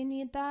that they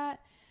need that.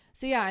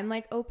 So yeah, I'm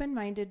like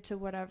open-minded to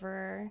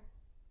whatever.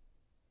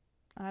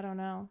 I don't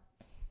know.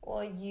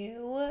 Well,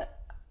 you,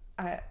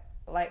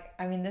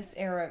 this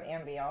era of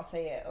Ambi, I'll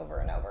say it over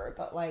and over,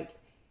 but like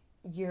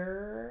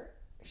your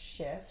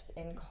shift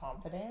in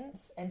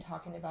confidence and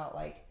talking about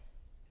like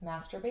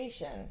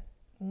masturbation,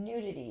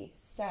 nudity,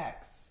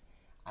 sex,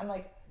 I'm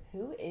like,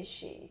 who is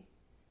she?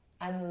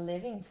 I'm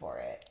living for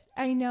it.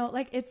 I know,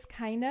 like it's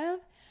kind of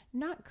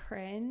not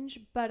cringe,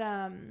 but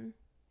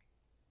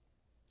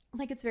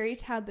like it's very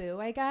taboo,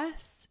 I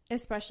guess,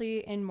 especially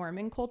in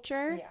Mormon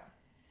culture.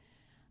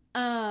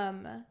 Yeah.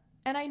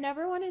 And I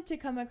never wanted to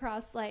come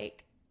across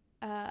like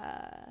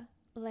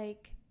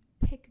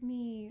pick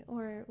me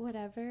or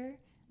whatever,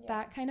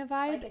 that kind of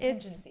vibe. Like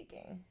attention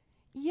seeking.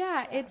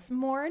 Yeah, it's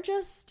more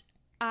just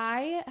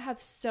I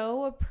have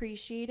so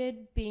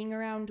appreciated being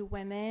around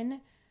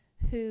women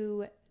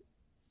who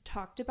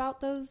talked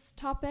about those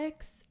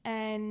topics,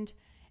 and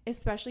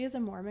especially as a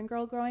Mormon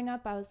girl growing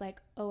up, I was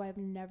like, oh, I've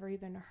never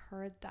even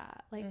heard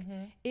that. Like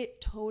it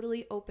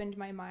totally opened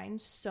my mind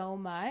so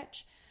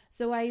much.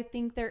 So I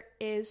think there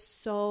is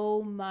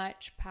so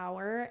much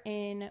power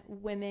in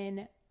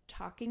women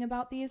talking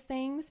about these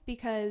things,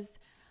 because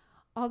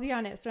I'll be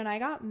honest, when I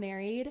got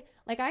married,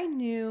 like I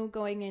knew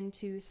going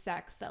into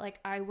sex that like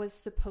I was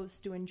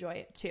supposed to enjoy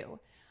it too.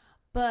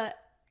 But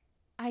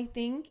I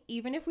think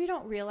even if we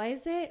don't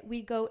realize it,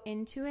 we go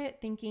into it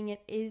thinking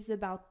it is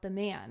about the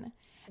man.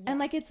 Yeah. And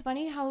like, it's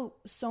funny how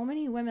so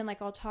many women,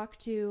 like I'll talk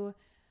to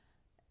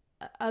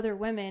other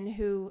women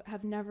who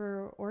have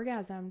never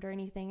orgasmed or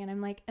anything. And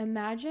I'm like,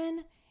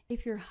 imagine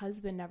if your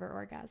husband never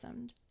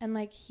orgasmed and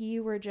like he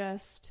were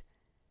just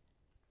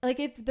like,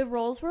 if the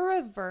roles were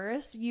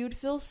reversed, you'd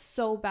feel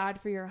so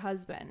bad for your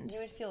husband.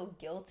 You would feel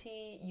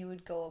guilty. You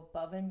would go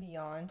above and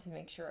beyond to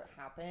make sure it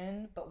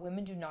happened. But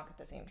women do not get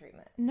the same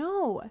treatment.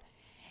 No.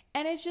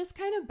 And it's just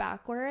kind of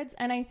backwards.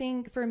 And I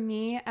think for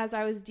me, as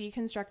I was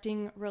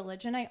deconstructing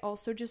religion, I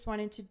also just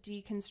wanted to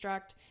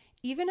deconstruct,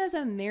 even as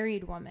a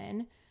married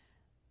woman,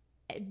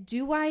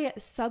 do I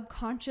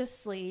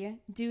subconsciously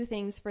do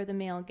things for the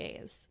male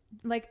gaze?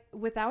 Like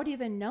without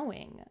even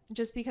knowing,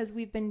 just because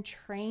we've been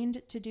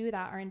trained to do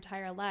that our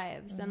entire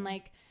lives. And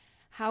like,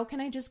 how can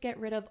I just get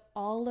rid of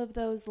all of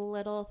those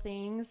little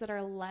things that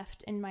are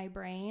left in my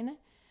brain?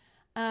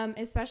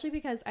 Especially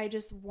because I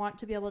just want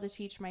to be able to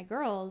teach my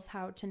girls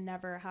how to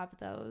never have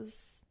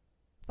those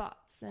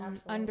thoughts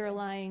and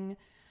underlying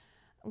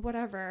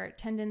whatever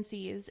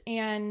tendencies.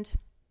 And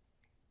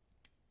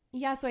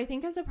yeah, so I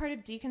think as a part of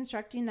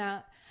deconstructing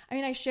that, I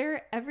mean, I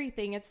share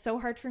everything. It's so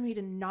hard for me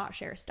to not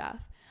share stuff.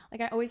 Like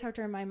I always have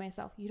to remind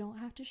myself, you don't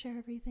have to share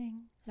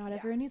everything. Not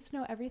everyone needs to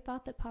know every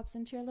thought that pops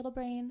into your little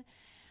brain.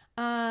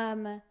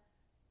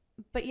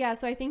 But yeah,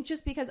 so I think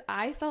just because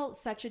I felt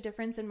such a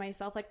difference in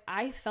myself, like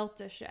I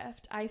felt a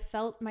shift. I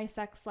felt my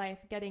sex life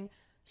getting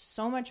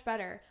so much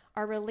better,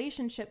 our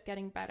relationship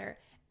getting better,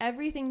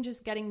 everything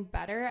just getting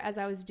better as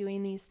I was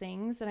doing these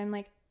things that I'm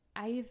like,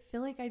 I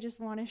feel like I just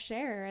want to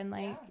share. And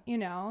like, you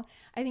know,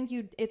 I think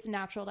it's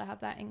natural to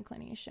have that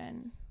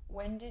inclination.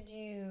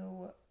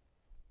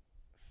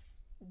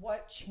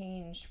 What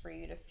changed for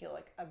you to feel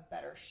like a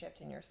better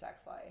shift in your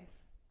sex life?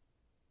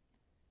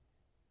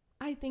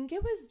 I think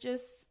it was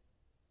just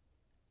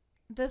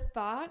the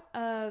thought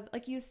of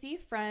like, you see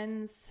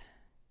friends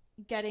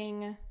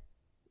getting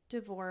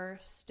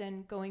divorced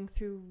and going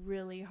through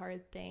really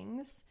hard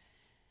things,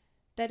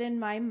 that in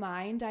my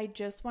mind, I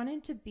just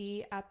wanted to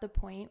be at the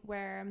point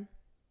where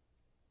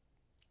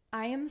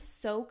I am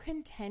so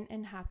content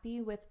and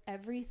happy with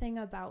everything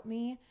about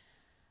me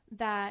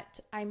that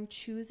I'm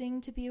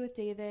choosing to be with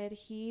David.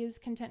 He is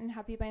content and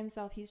happy by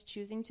himself. He's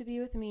choosing to be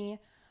with me.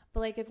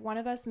 But like, if one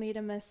of us made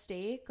a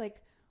mistake,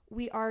 like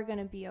we are going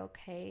to be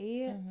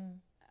okay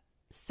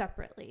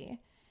separately.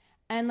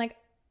 And like,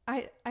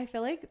 I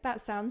feel like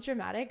that sounds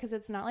dramatic because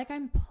it's not like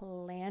I'm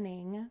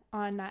planning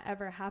on that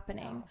ever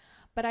happening. No.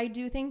 But I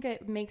do think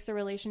it makes a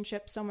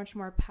relationship so much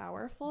more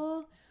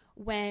powerful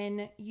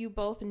when you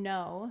both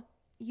know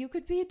you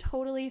could be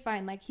totally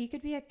fine. Like he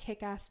could be a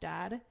kick-ass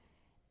dad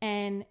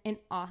and an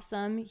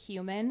awesome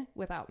human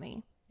without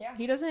me. Yeah.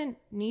 He doesn't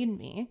need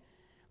me.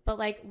 but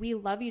like we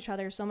love each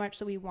other so much,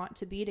 so we want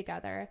to be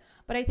together.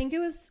 But I think it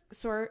was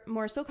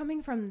more so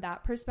coming from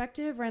that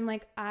perspective where I'm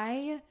like,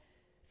 I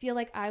feel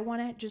like I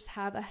want to just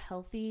have a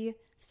healthy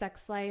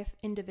sex life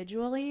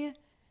individually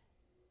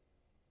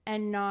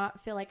and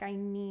not feel like I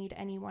need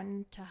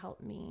anyone to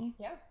help me.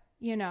 Yeah.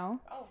 You know?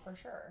 Oh, for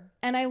sure.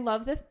 And I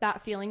love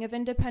that feeling of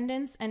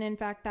independence. And in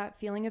fact, that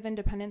feeling of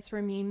independence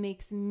for me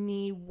makes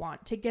me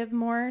want to give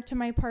more to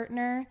my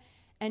partner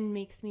and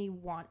makes me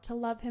want to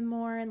love him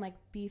more and like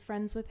be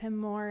friends with him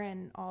more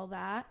and all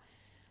that.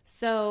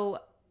 So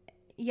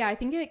yeah, I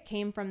think it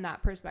came from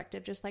that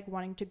perspective, just like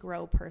wanting to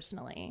grow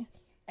personally.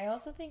 I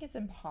also think it's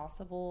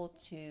impossible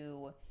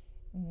to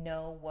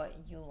know what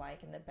you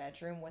like in the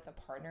bedroom with a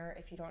partner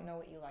if you don't know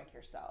what you like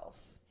yourself.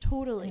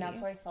 Totally. And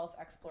that's why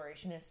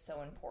self-exploration is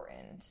so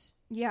important.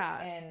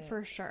 Yeah, and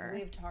for sure.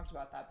 We've talked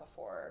about that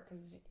before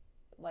because,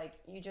 like,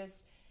 you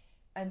just,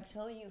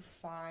 until you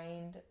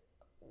find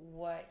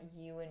what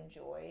you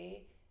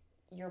enjoy,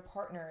 your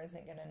partner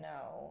isn't going to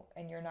know,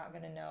 and you're not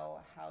going to know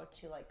how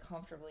to, like,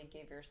 comfortably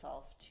give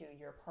yourself to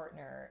your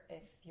partner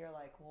if you're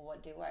like, well,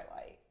 what do I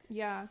like?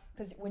 Yeah.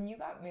 Because when you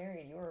got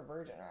married, you were a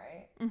virgin,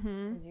 right?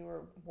 Mm-hmm. Because you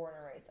were born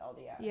and raised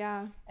LDS.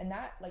 Yeah. And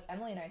that, like,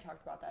 Emily and I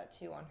talked about that,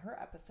 too, on her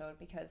episode,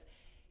 because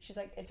she's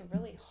like, it's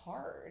really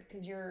hard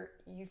because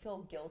you feel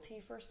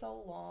guilty for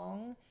so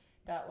long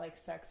that, like,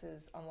 sex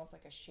is almost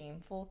like a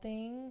shameful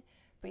thing,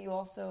 but you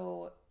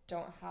also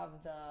don't have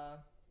the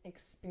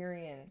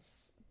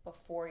experience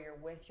before you're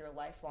with your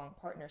lifelong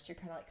partner, so you're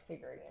kind of like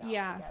figuring it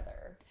out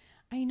together.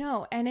 I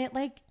know. And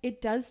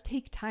it does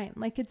take time.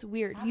 Like, it's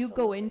weird. Absolutely. You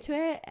go into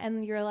it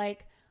and you're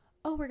like,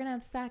 oh, we're gonna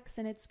have sex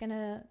and it's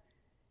gonna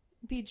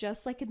be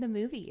just like in the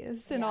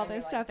movies and all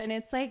this stuff. And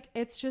it's like,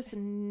 it's just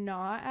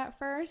not at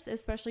first,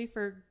 especially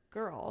for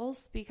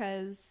girls,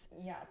 because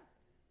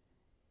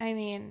I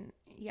mean,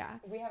 we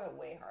have it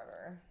way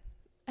harder.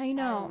 I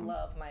know. I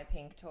love my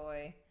pink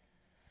toy.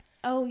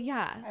 Oh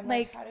yeah. I'm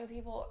like, how do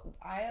people,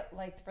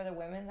 for the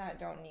women that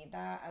don't need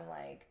that, I'm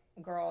like,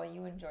 girl,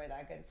 you enjoy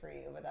that, good for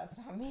you, but that's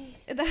not me.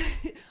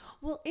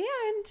 Well,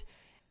 and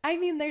I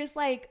mean, there's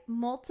like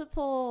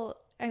multiple,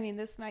 I mean,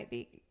 this might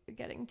be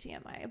getting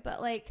TMI, but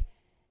like,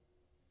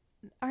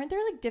 aren't there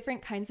like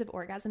different kinds of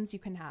orgasms you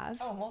can have?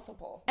 Oh,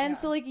 multiple. And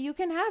so like you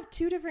can have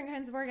 2 different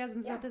kinds of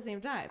orgasms at the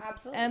same time.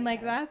 Absolutely. And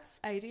like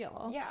that's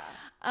ideal.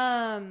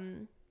 Yeah.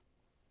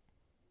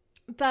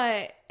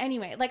 But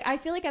anyway, like I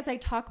feel like as I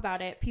talk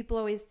about it, people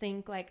always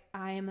think like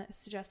I'm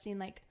suggesting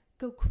like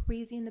go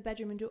crazy in the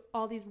bedroom and do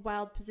all these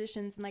wild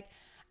positions, and like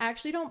I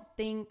actually don't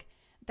think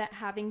that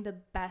having the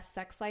best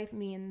sex life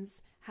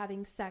means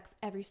having sex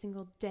every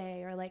single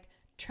day or like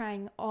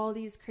trying all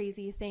these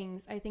crazy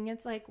things. I think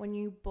it's like when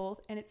you both,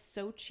 and it's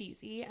so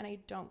cheesy and I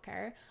don't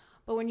care,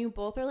 but when you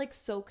both are like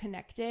so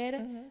connected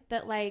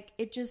that like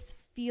it just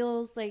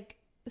feels like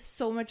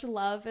so much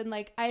love, and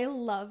like I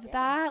love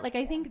that. Like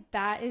I think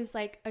that is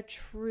like a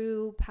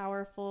true,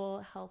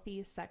 powerful,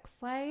 healthy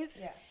sex life.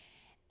 Yes.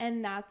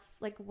 And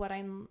that's like what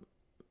I'm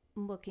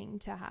looking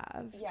to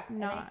have. Yeah.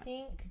 And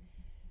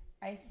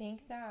I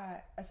think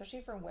that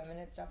especially for women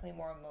it's definitely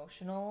more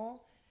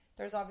emotional.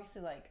 There's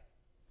obviously like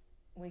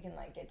we can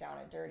like get down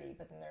and dirty,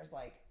 but then there's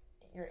like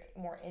your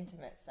more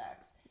intimate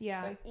sex.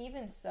 Yeah. But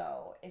even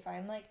so, if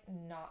I'm like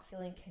not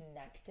feeling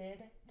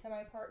connected to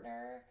my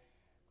partner,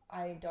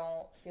 I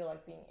don't feel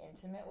like being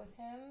intimate with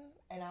him,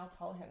 and I'll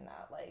tell him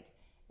that. Like,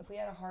 if we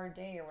had a hard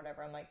day or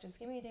whatever, I'm like, just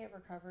give me a day of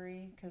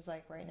recovery, because,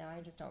 like, right now I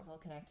just don't feel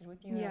connected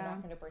with you. Yeah. I'm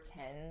not going to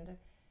pretend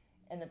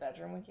in the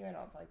bedroom with you. I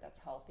don't feel like that's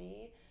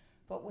healthy.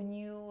 But when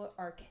you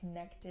are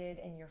connected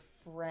and you're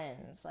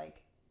friends,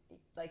 like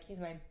he's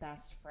my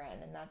best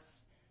friend, and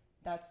that's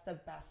the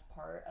best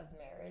part of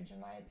marriage, in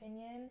my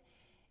opinion.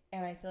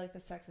 And I feel like the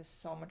sex is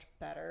so much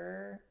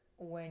better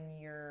when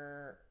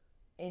you're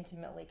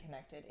intimately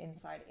connected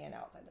inside and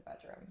outside the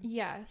bedroom.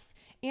 Yes.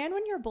 And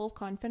when you're both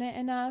confident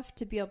enough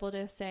to be able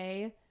to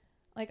say,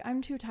 like,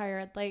 I'm too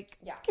tired, like,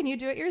 can you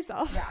do it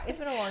yourself? Yeah, it's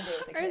been a long day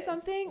with the kids. Or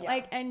something.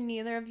 Like, and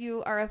neither of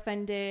you are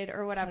offended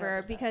or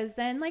whatever, 100%. Because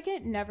then, like,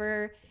 it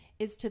never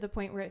is to the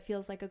point where it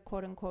feels like a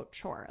quote-unquote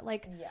chore.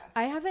 Like,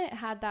 I haven't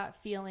had that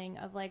feeling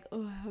of, like,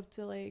 oh, I have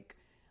to, like,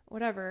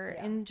 whatever,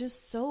 in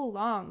just so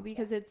long,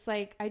 because it's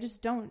like I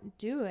just don't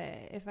do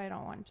it if I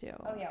don't want to.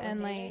 Oh yeah,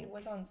 when David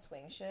was on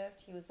swing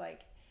shift, he was like,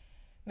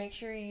 make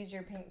sure you use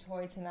your pink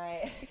toy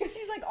tonight, because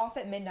he's like off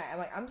at midnight. I'm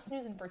like, I'm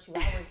snoozing for 2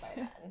 hours by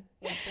then.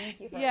 Yeah, thank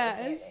you for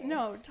understanding.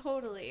 No,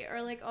 totally.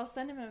 Or like I'll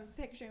send him a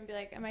picture and be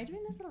like, am I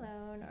doing this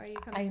alone, or are you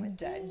coming with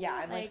dead me? Yeah,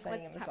 I'm like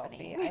sending him a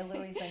selfie. I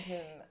literally sent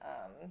him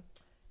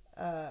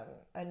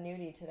a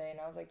nudie today, and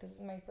I was like, this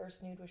is my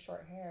first nude with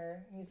short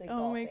hair. He's like,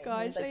 oh my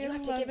gosh, he's like, you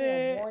have to give me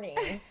a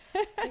warning.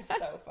 He's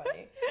so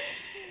funny.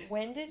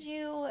 When did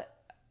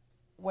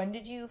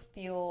you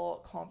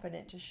feel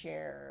confident to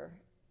share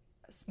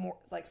more,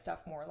 like, stuff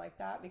more like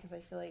that? Because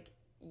I feel like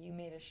you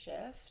made a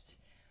shift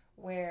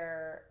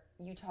where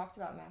you talked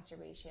about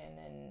masturbation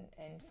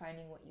and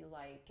finding what you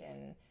like,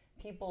 and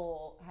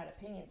people had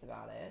opinions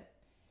about it.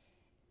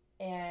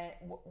 And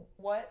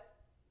what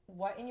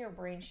in your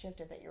brain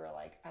shifted that you were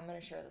like, I'm going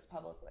to share this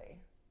publicly?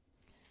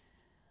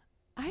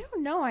 I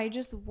don't know. I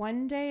just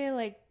one day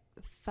like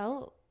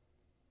felt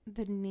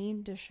the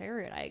need to share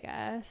it, I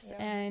guess.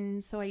 Yeah.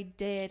 And so I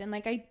did. And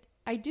like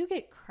I do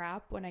get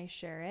crap when I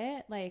share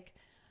it. Like,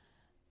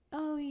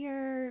 oh,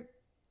 you're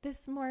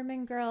this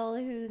Mormon girl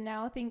who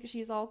now thinks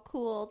she's all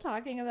cool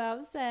talking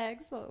about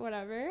sex or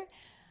whatever.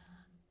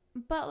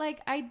 But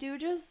like I do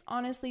just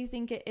honestly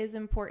think it is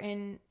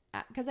important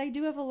because I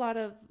do have a lot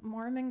of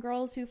Mormon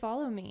girls who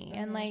follow me,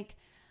 and like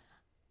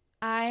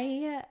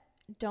I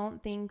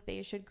don't think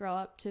they should grow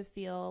up to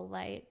feel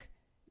like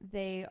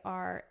they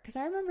are, because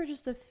I remember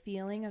just the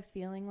feeling of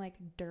feeling like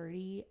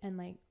dirty and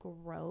like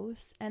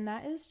gross, and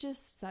that is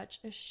just such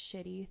a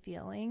shitty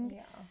feeling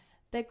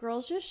that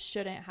girls just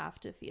shouldn't have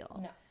to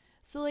feel. No.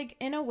 So like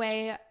in a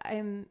way,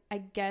 I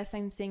guess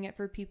I'm saying it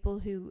for people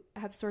who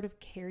have sort of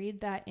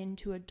carried that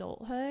into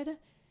adulthood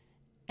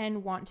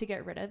and want to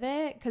get rid of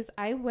it, because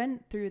I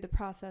went through the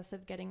process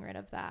of getting rid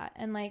of that.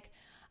 And like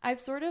I've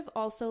sort of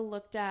also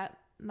looked at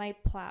my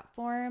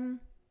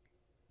platform.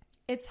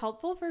 It's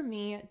helpful for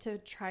me to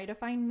try to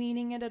find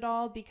meaning in it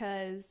all,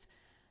 because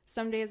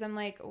some days I'm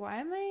like, why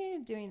am I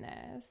doing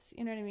this?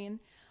 You know what I mean?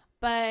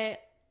 But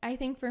I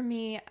think for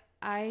me,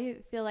 I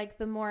feel like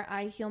the more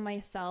I heal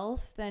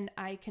myself, then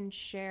I can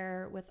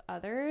share with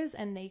others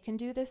and they can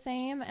do the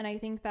same. And I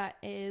think that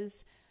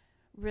is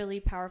really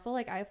powerful.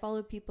 Like I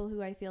follow people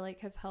who I feel like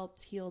have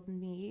helped heal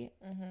me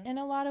in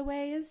a lot of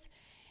ways.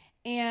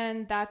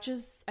 And that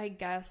just, I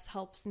guess,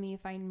 helps me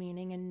find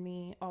meaning in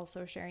me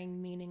also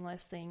sharing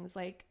meaningless things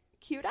like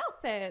cute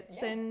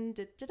outfits and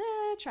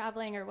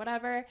traveling or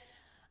whatever.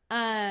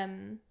 I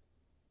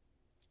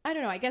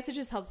don't know. I guess it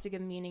just helps to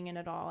give meaning in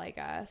it all, I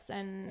guess.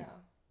 And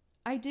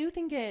I do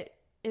think it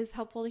is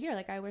helpful to hear.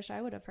 Like, I wish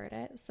I would have heard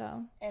it.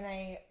 So,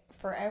 and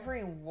for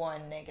every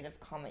one negative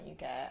comment you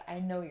get, I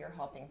know you're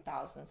helping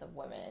thousands of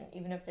women,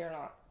 even if they're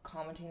not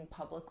commenting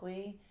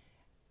publicly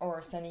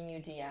or sending you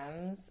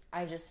DMs.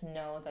 I just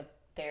know that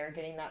they're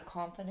getting that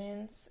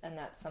confidence, and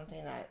that's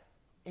something that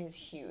is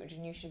huge,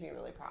 and you should be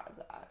really proud of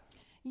that.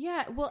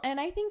 Yeah, well, and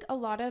I think a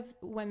lot of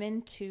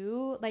women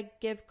too, like,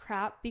 give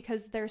crap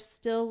because they're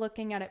still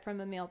looking at it from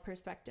a male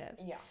perspective.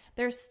 Yeah.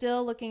 They're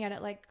still looking at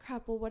it like,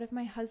 crap, well, what if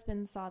my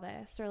husband saw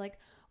this? Or like,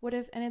 what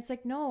if, and it's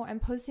like, no,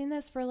 I'm posting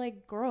this for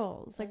like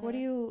girls. Like, what do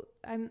you,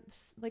 I'm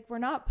like, we're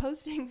not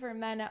posting for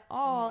men at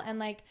all. And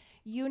like,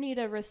 you need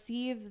to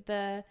receive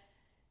the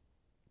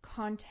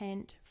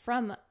content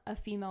from a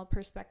female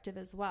perspective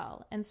as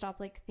well, and stop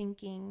like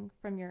thinking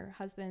from your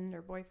husband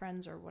or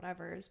boyfriend's or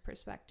whatever's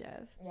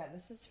perspective. Yeah,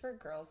 this is for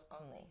girls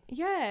only.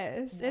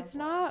 Yes, it's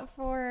not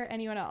for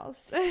anyone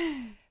else.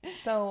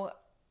 So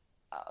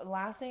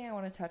last thing I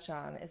want to touch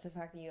on is the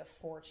fact that you have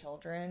 4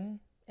 children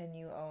and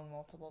you own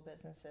multiple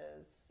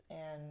businesses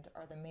and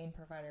are the only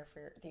provider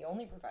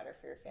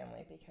for your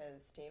family,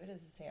 because David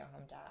is a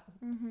stay-at-home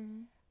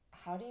dad.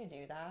 How do you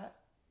do that?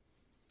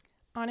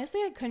 Honestly,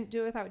 I couldn't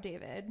do it without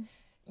David.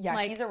 Yeah,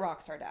 like, he's a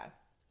rock star dad.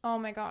 Oh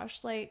my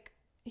gosh, like,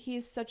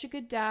 he's such a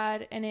good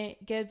dad, and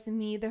it gives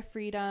me the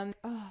freedom.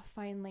 Oh,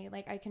 finally,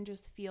 like, I can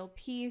just feel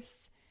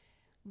peace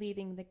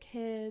leaving the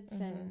kids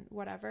and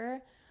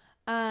whatever.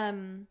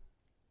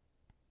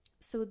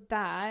 So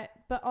that,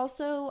 but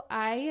also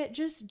I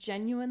just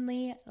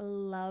genuinely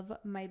love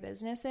my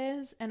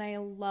businesses, and I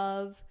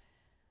love,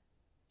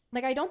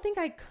 like, I don't think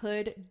I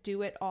could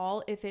do it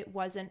all if it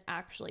wasn't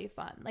actually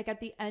fun. Like, at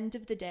the end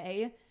of the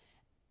day,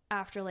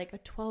 after like a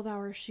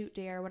 12-hour shoot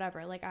day or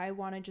whatever, like, I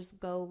want to just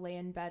go lay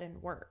in bed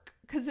and work,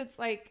 because it's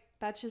like,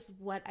 that's just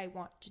what I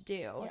want to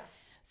do. Yeah.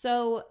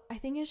 So I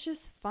think it's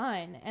just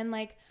fun. And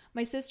like,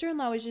 my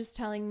sister-in-law was just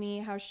telling me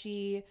how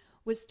she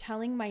was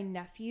telling my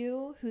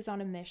nephew, who's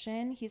on a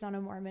mission, he's on a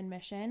Mormon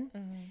mission,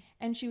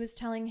 and she was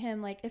telling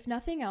him, like, if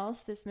nothing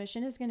else, this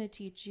mission is going to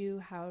teach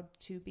you how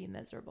to be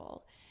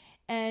miserable.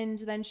 And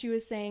then she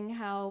was saying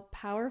how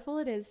powerful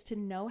it is to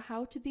know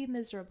how to be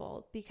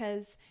miserable,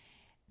 because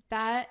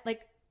that,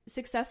 like,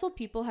 successful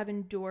people have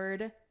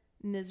endured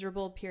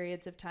miserable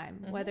periods of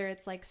time, whether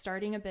it's like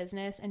starting a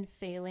business and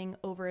failing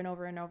over and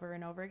over and over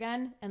and over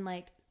again, and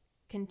like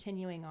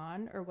continuing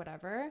on or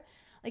whatever.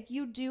 Like,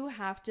 you do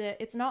have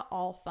to, it's not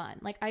all fun.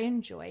 Like, I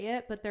enjoy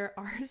it, but there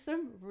are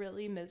some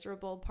really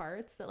miserable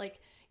parts that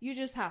like you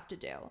just have to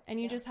do, and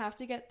you just have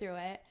to get through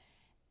it.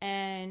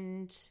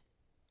 And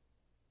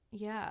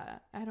yeah,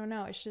 I don't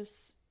know. It's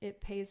just,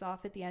 it pays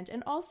off at the end.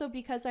 And also,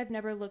 because I've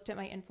never looked at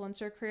my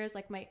influencer career as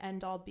like my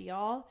end all be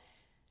all,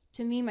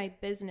 to me, my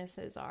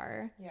businesses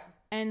are. Yeah.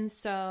 And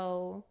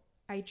so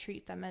I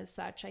treat them as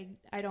such.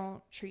 I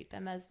don't treat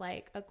them as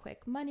like a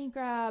quick money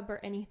grab or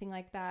anything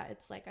like that.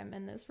 It's like, I'm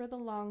in this for the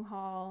long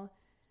haul.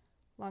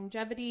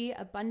 Longevity,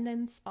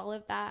 abundance, all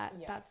of that.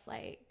 Yes. That's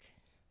like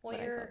what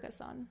I focus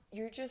on.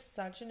 You're just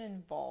such an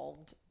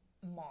involved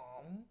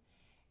mom,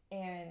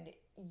 and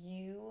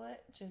you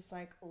just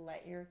like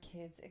let your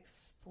kids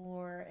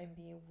explore and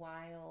be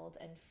wild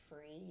and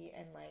free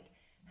and like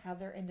have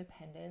their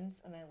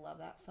independence, and I love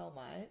that so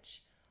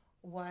much.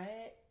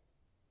 What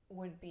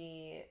would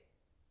be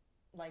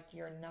like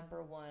your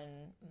number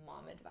one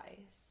mom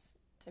advice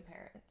to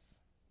parents?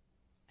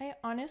 I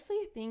honestly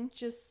think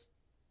just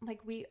like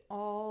we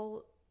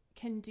all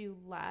can do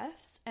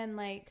less, and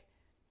like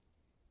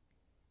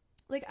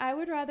I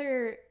would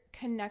rather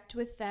connect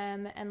with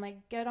them and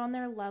like get on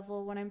their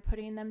level when I'm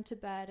putting them to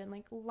bed and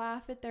like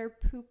laugh at their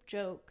poop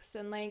jokes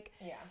and like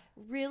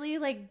really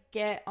like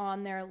get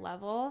on their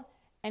level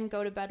and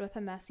go to bed with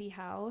a messy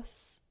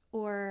house,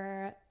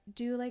 or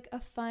do like a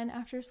fun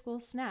after school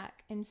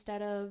snack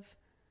instead of,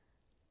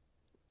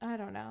 I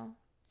don't know,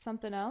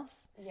 something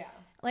else. Yeah.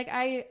 Like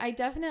I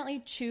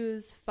definitely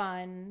choose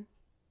fun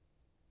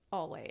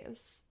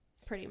always,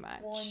 pretty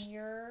much. Well, and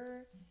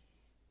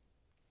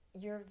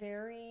you're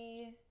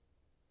very,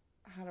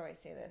 how do I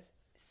say this?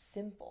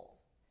 Simple,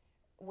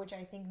 which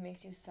I think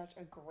makes you such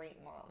a great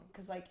mom.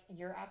 Because, like,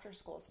 your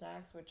after-school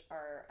snacks, which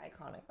are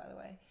iconic, by the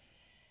way,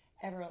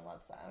 everyone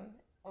loves them.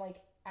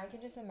 Like, I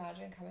can just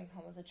imagine coming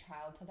home as a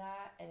child to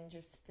that and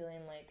just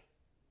feeling like,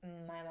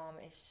 my mom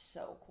is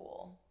so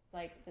cool.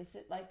 Like, this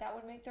is, like, that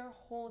would make their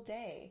whole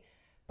day.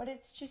 But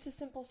it's just a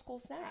simple school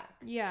snack.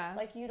 Yeah.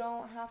 Like, you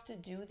don't have to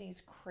do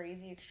these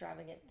crazy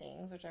extravagant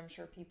things, which I'm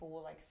sure people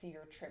will, like, see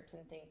your trips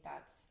and think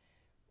that's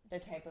the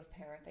type of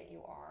parent that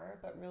you are.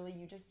 But really,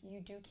 you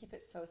do keep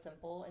it so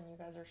simple, and you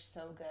guys are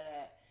so good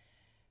at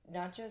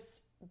not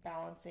just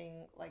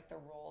balancing, like, the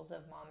roles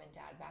of mom and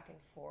dad back and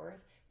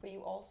forth, but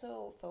you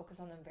also focus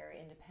on them very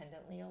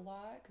independently a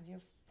lot, because you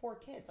have 4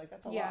 kids. Like,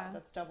 that's a lot.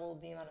 That's double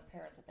the amount of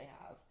parents that they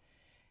have.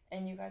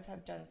 And you guys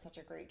have done such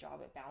a great job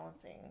at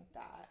balancing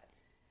that.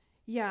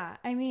 Yeah,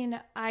 I mean,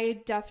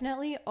 I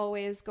definitely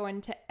always go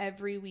into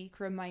every week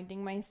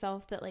reminding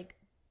myself that, like,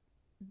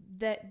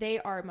 that they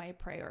are my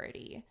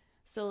priority.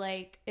 So,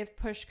 like, if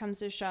push comes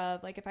to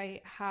shove, like, if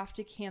I have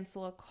to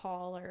cancel a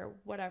call or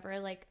whatever,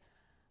 like,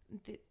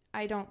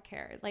 I don't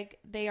care. Like,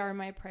 they are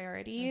my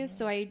priority. Mm-hmm.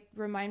 So I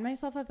remind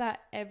myself of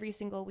that every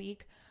single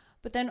week.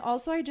 But then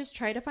also I just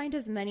try to find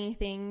as many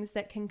things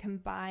that can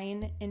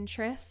combine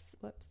interests.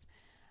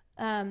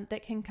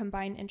 That can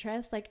combine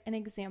interests. Like, an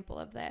example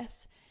of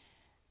this.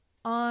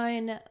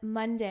 On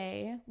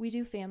Monday, we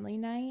do family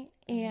night,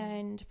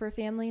 and for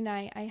family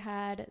night, I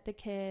had the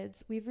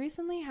kids. We've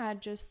recently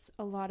had just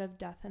a lot of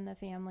death in the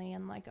family,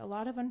 and like a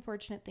lot of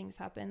unfortunate things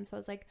happen. So I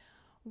was like,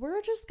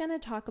 we're just going to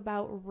talk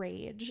about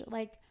rage,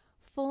 like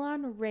full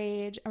on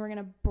rage, and we're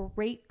going to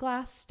break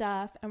glass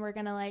stuff, and we're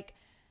going to like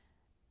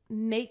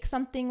make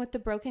something with the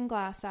broken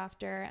glass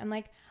after. And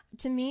like,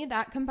 to me,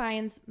 that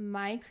combines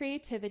my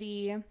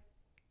creativity.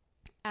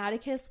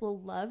 Atticus will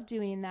love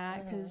doing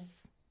that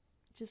because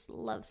just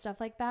love stuff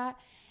like that.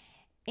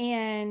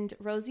 And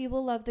Rosie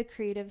will love the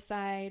creative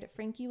side.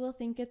 Frankie will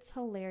think it's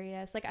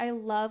hilarious. Like, I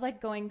love like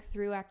going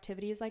through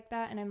activities like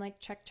that, and I'm like,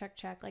 check, check,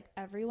 check. Like,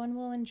 everyone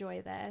will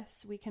enjoy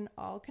this. We can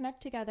all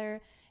connect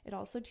together. It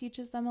also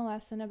teaches them a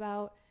lesson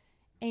about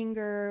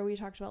anger. We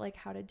talked about like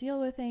how to deal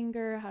with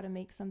anger, how to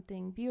make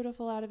something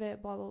beautiful out of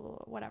it, blah, blah, blah,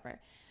 whatever.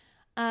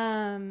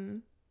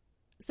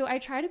 So I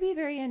try to be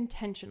very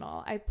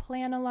intentional. I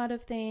plan a lot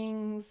of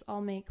things.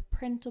 I'll make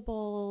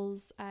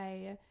printables.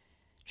 I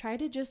try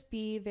to just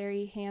be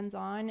very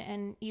hands-on,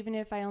 and even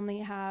if I only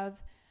have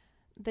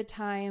the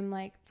time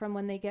like from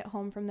when they get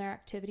home from their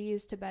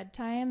activities to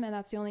bedtime, and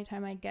that's the only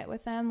time I get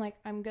with them, like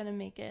I'm gonna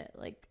make it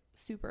like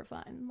super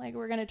fun. Like,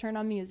 we're gonna turn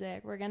on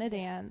music, we're gonna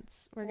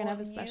dance, we're gonna have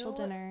a special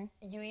dinner.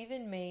 You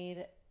even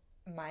made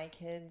my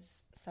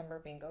kids summer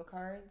bingo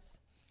cards,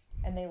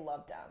 and they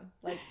loved them.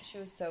 Like, she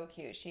was so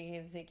cute. She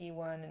gave Ziggy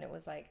one, and it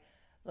was like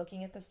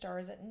looking at the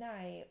stars at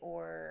night,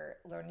 or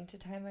learning to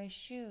tie my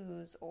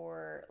shoes,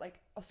 or like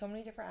so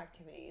many different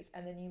activities.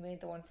 And then you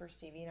made the one for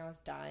Stevie, and I was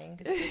dying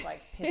because it was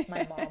like pissed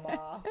my mom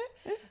off.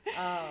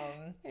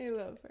 I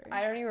love her.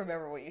 I don't even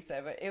remember what you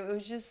said, but it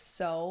was just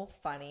so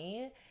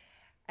funny.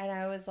 And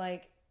I was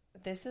like,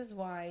 this is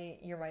why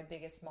you're my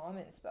biggest mom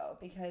inspo,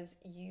 because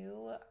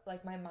you,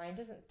 like, my mind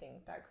doesn't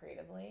think that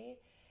creatively.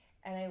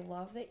 And I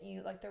love that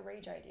you, like, the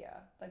rage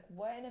idea. Like,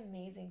 what an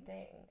amazing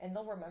thing. And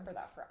they'll remember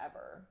that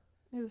forever.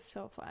 It was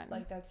so fun.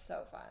 Like, that's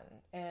so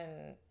fun.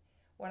 And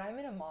when I'm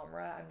in a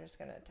momra, I'm just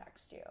going to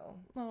text you.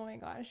 Oh my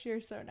gosh,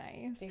 you're so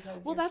nice.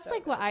 Because well, that's so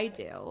like what I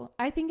do.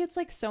 I think it's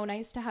like so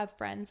nice to have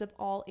friends of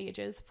all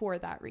ages for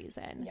that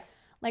reason. Yeah.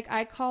 Like,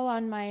 I call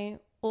on my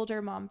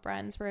older mom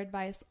friends for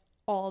advice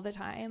all the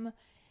time.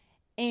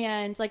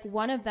 And like,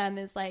 one of them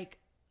is like,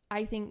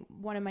 I think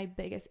one of my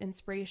biggest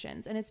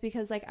inspirations. And it's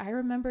because like, I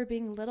remember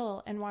being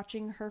little and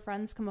watching her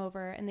friends come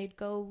over, and they'd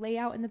go lay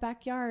out in the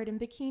backyard in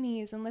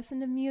bikinis and listen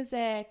to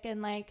music.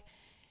 And like,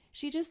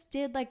 she just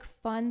did like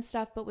fun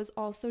stuff, but was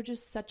also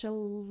just such a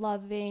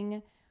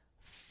loving,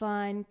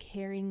 fun,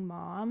 caring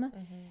mom.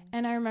 Mm-hmm.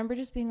 And I remember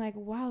just being like,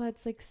 wow,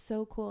 that's like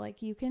so cool.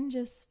 Like, you can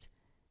just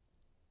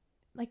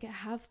like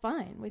have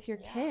fun with your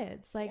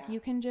kids. Like, you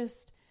can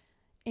just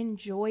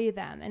enjoy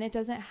them. And it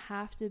doesn't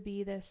have to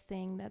be this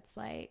thing that's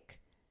like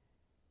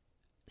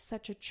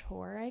such a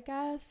chore, I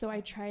guess. So I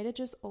try to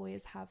just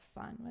always have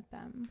fun with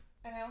them.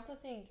 And I also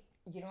think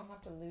you don't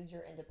have to lose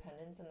your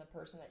independence in the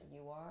person that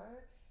you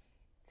are,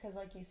 because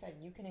like you said,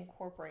 you can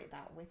incorporate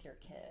that with your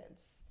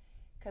kids.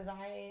 Because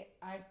I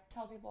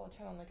tell people all the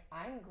time, I'm like,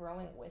 I'm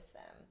growing with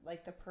them.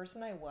 Like, the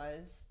person I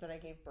was that I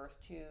gave birth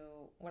to,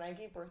 when I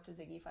gave birth to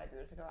Ziggy 5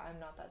 years ago, I'm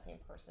not that same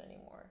person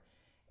anymore.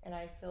 And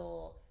I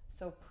feel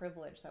so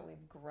privileged that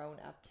we've grown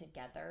up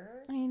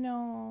together. I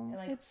know. And,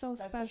 like, it's so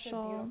that's special. That's such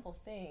a beautiful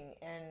thing.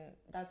 And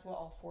that's what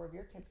all 4 of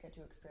your kids get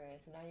to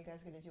experience. And now you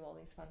guys get to do all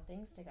these fun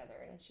things together.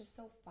 And it's just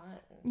so fun.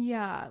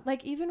 Yeah.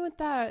 Like, even with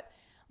that,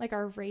 like,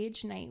 our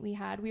rage night we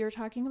had, we were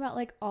talking about,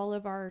 like, all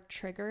of our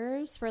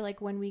triggers for,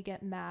 like, when we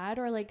get mad,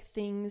 or, like,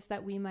 things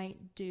that we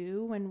might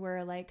do when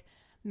we're, like,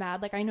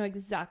 mad. Like, I know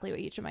exactly what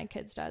each of my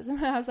kids does.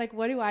 And I was like,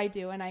 what do I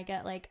do when I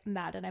get, like,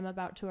 mad and I'm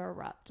about to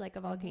erupt like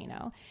a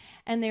volcano?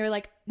 And they were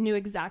like, knew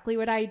exactly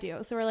what I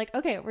do. So we're like,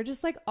 okay, we're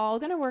just, like, all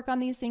gonna work on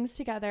these things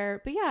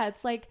together. But yeah,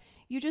 it's like,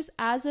 you just,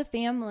 as a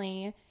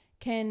family,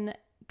 can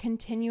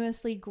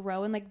continuously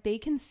grow, and, like, they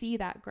can see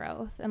that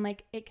growth, and,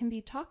 like, it can be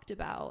talked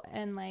about,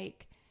 and,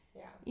 like,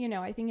 yeah, you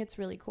know, I think it's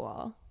really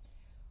cool.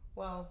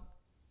 Well,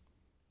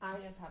 I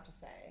just have to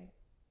say,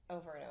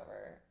 over and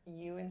over,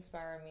 you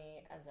inspire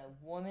me as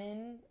a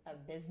woman, a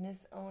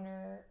business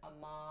owner, a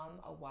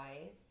mom, a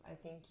wife. I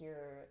think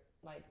you're,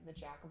 like, the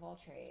jack of all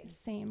trades.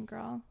 Same,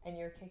 girl. And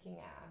you're kicking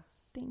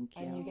ass. Thank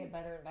you. And you get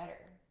better and better.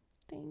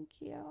 Thank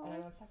you. And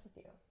I'm obsessed with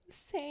you.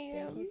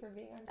 Same. Thank you for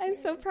being on Cheers. I'm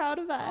so proud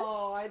of us.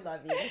 Oh, I love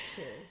you.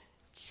 Cheers.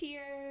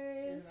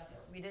 Cheers.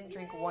 We didn't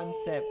drink one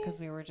sip because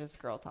we were just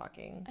girl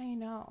talking. I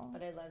know.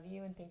 But I love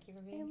you, and thank you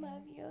for being here. I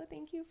love you.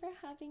 Thank you for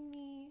having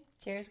me.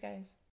 Cheers, guys.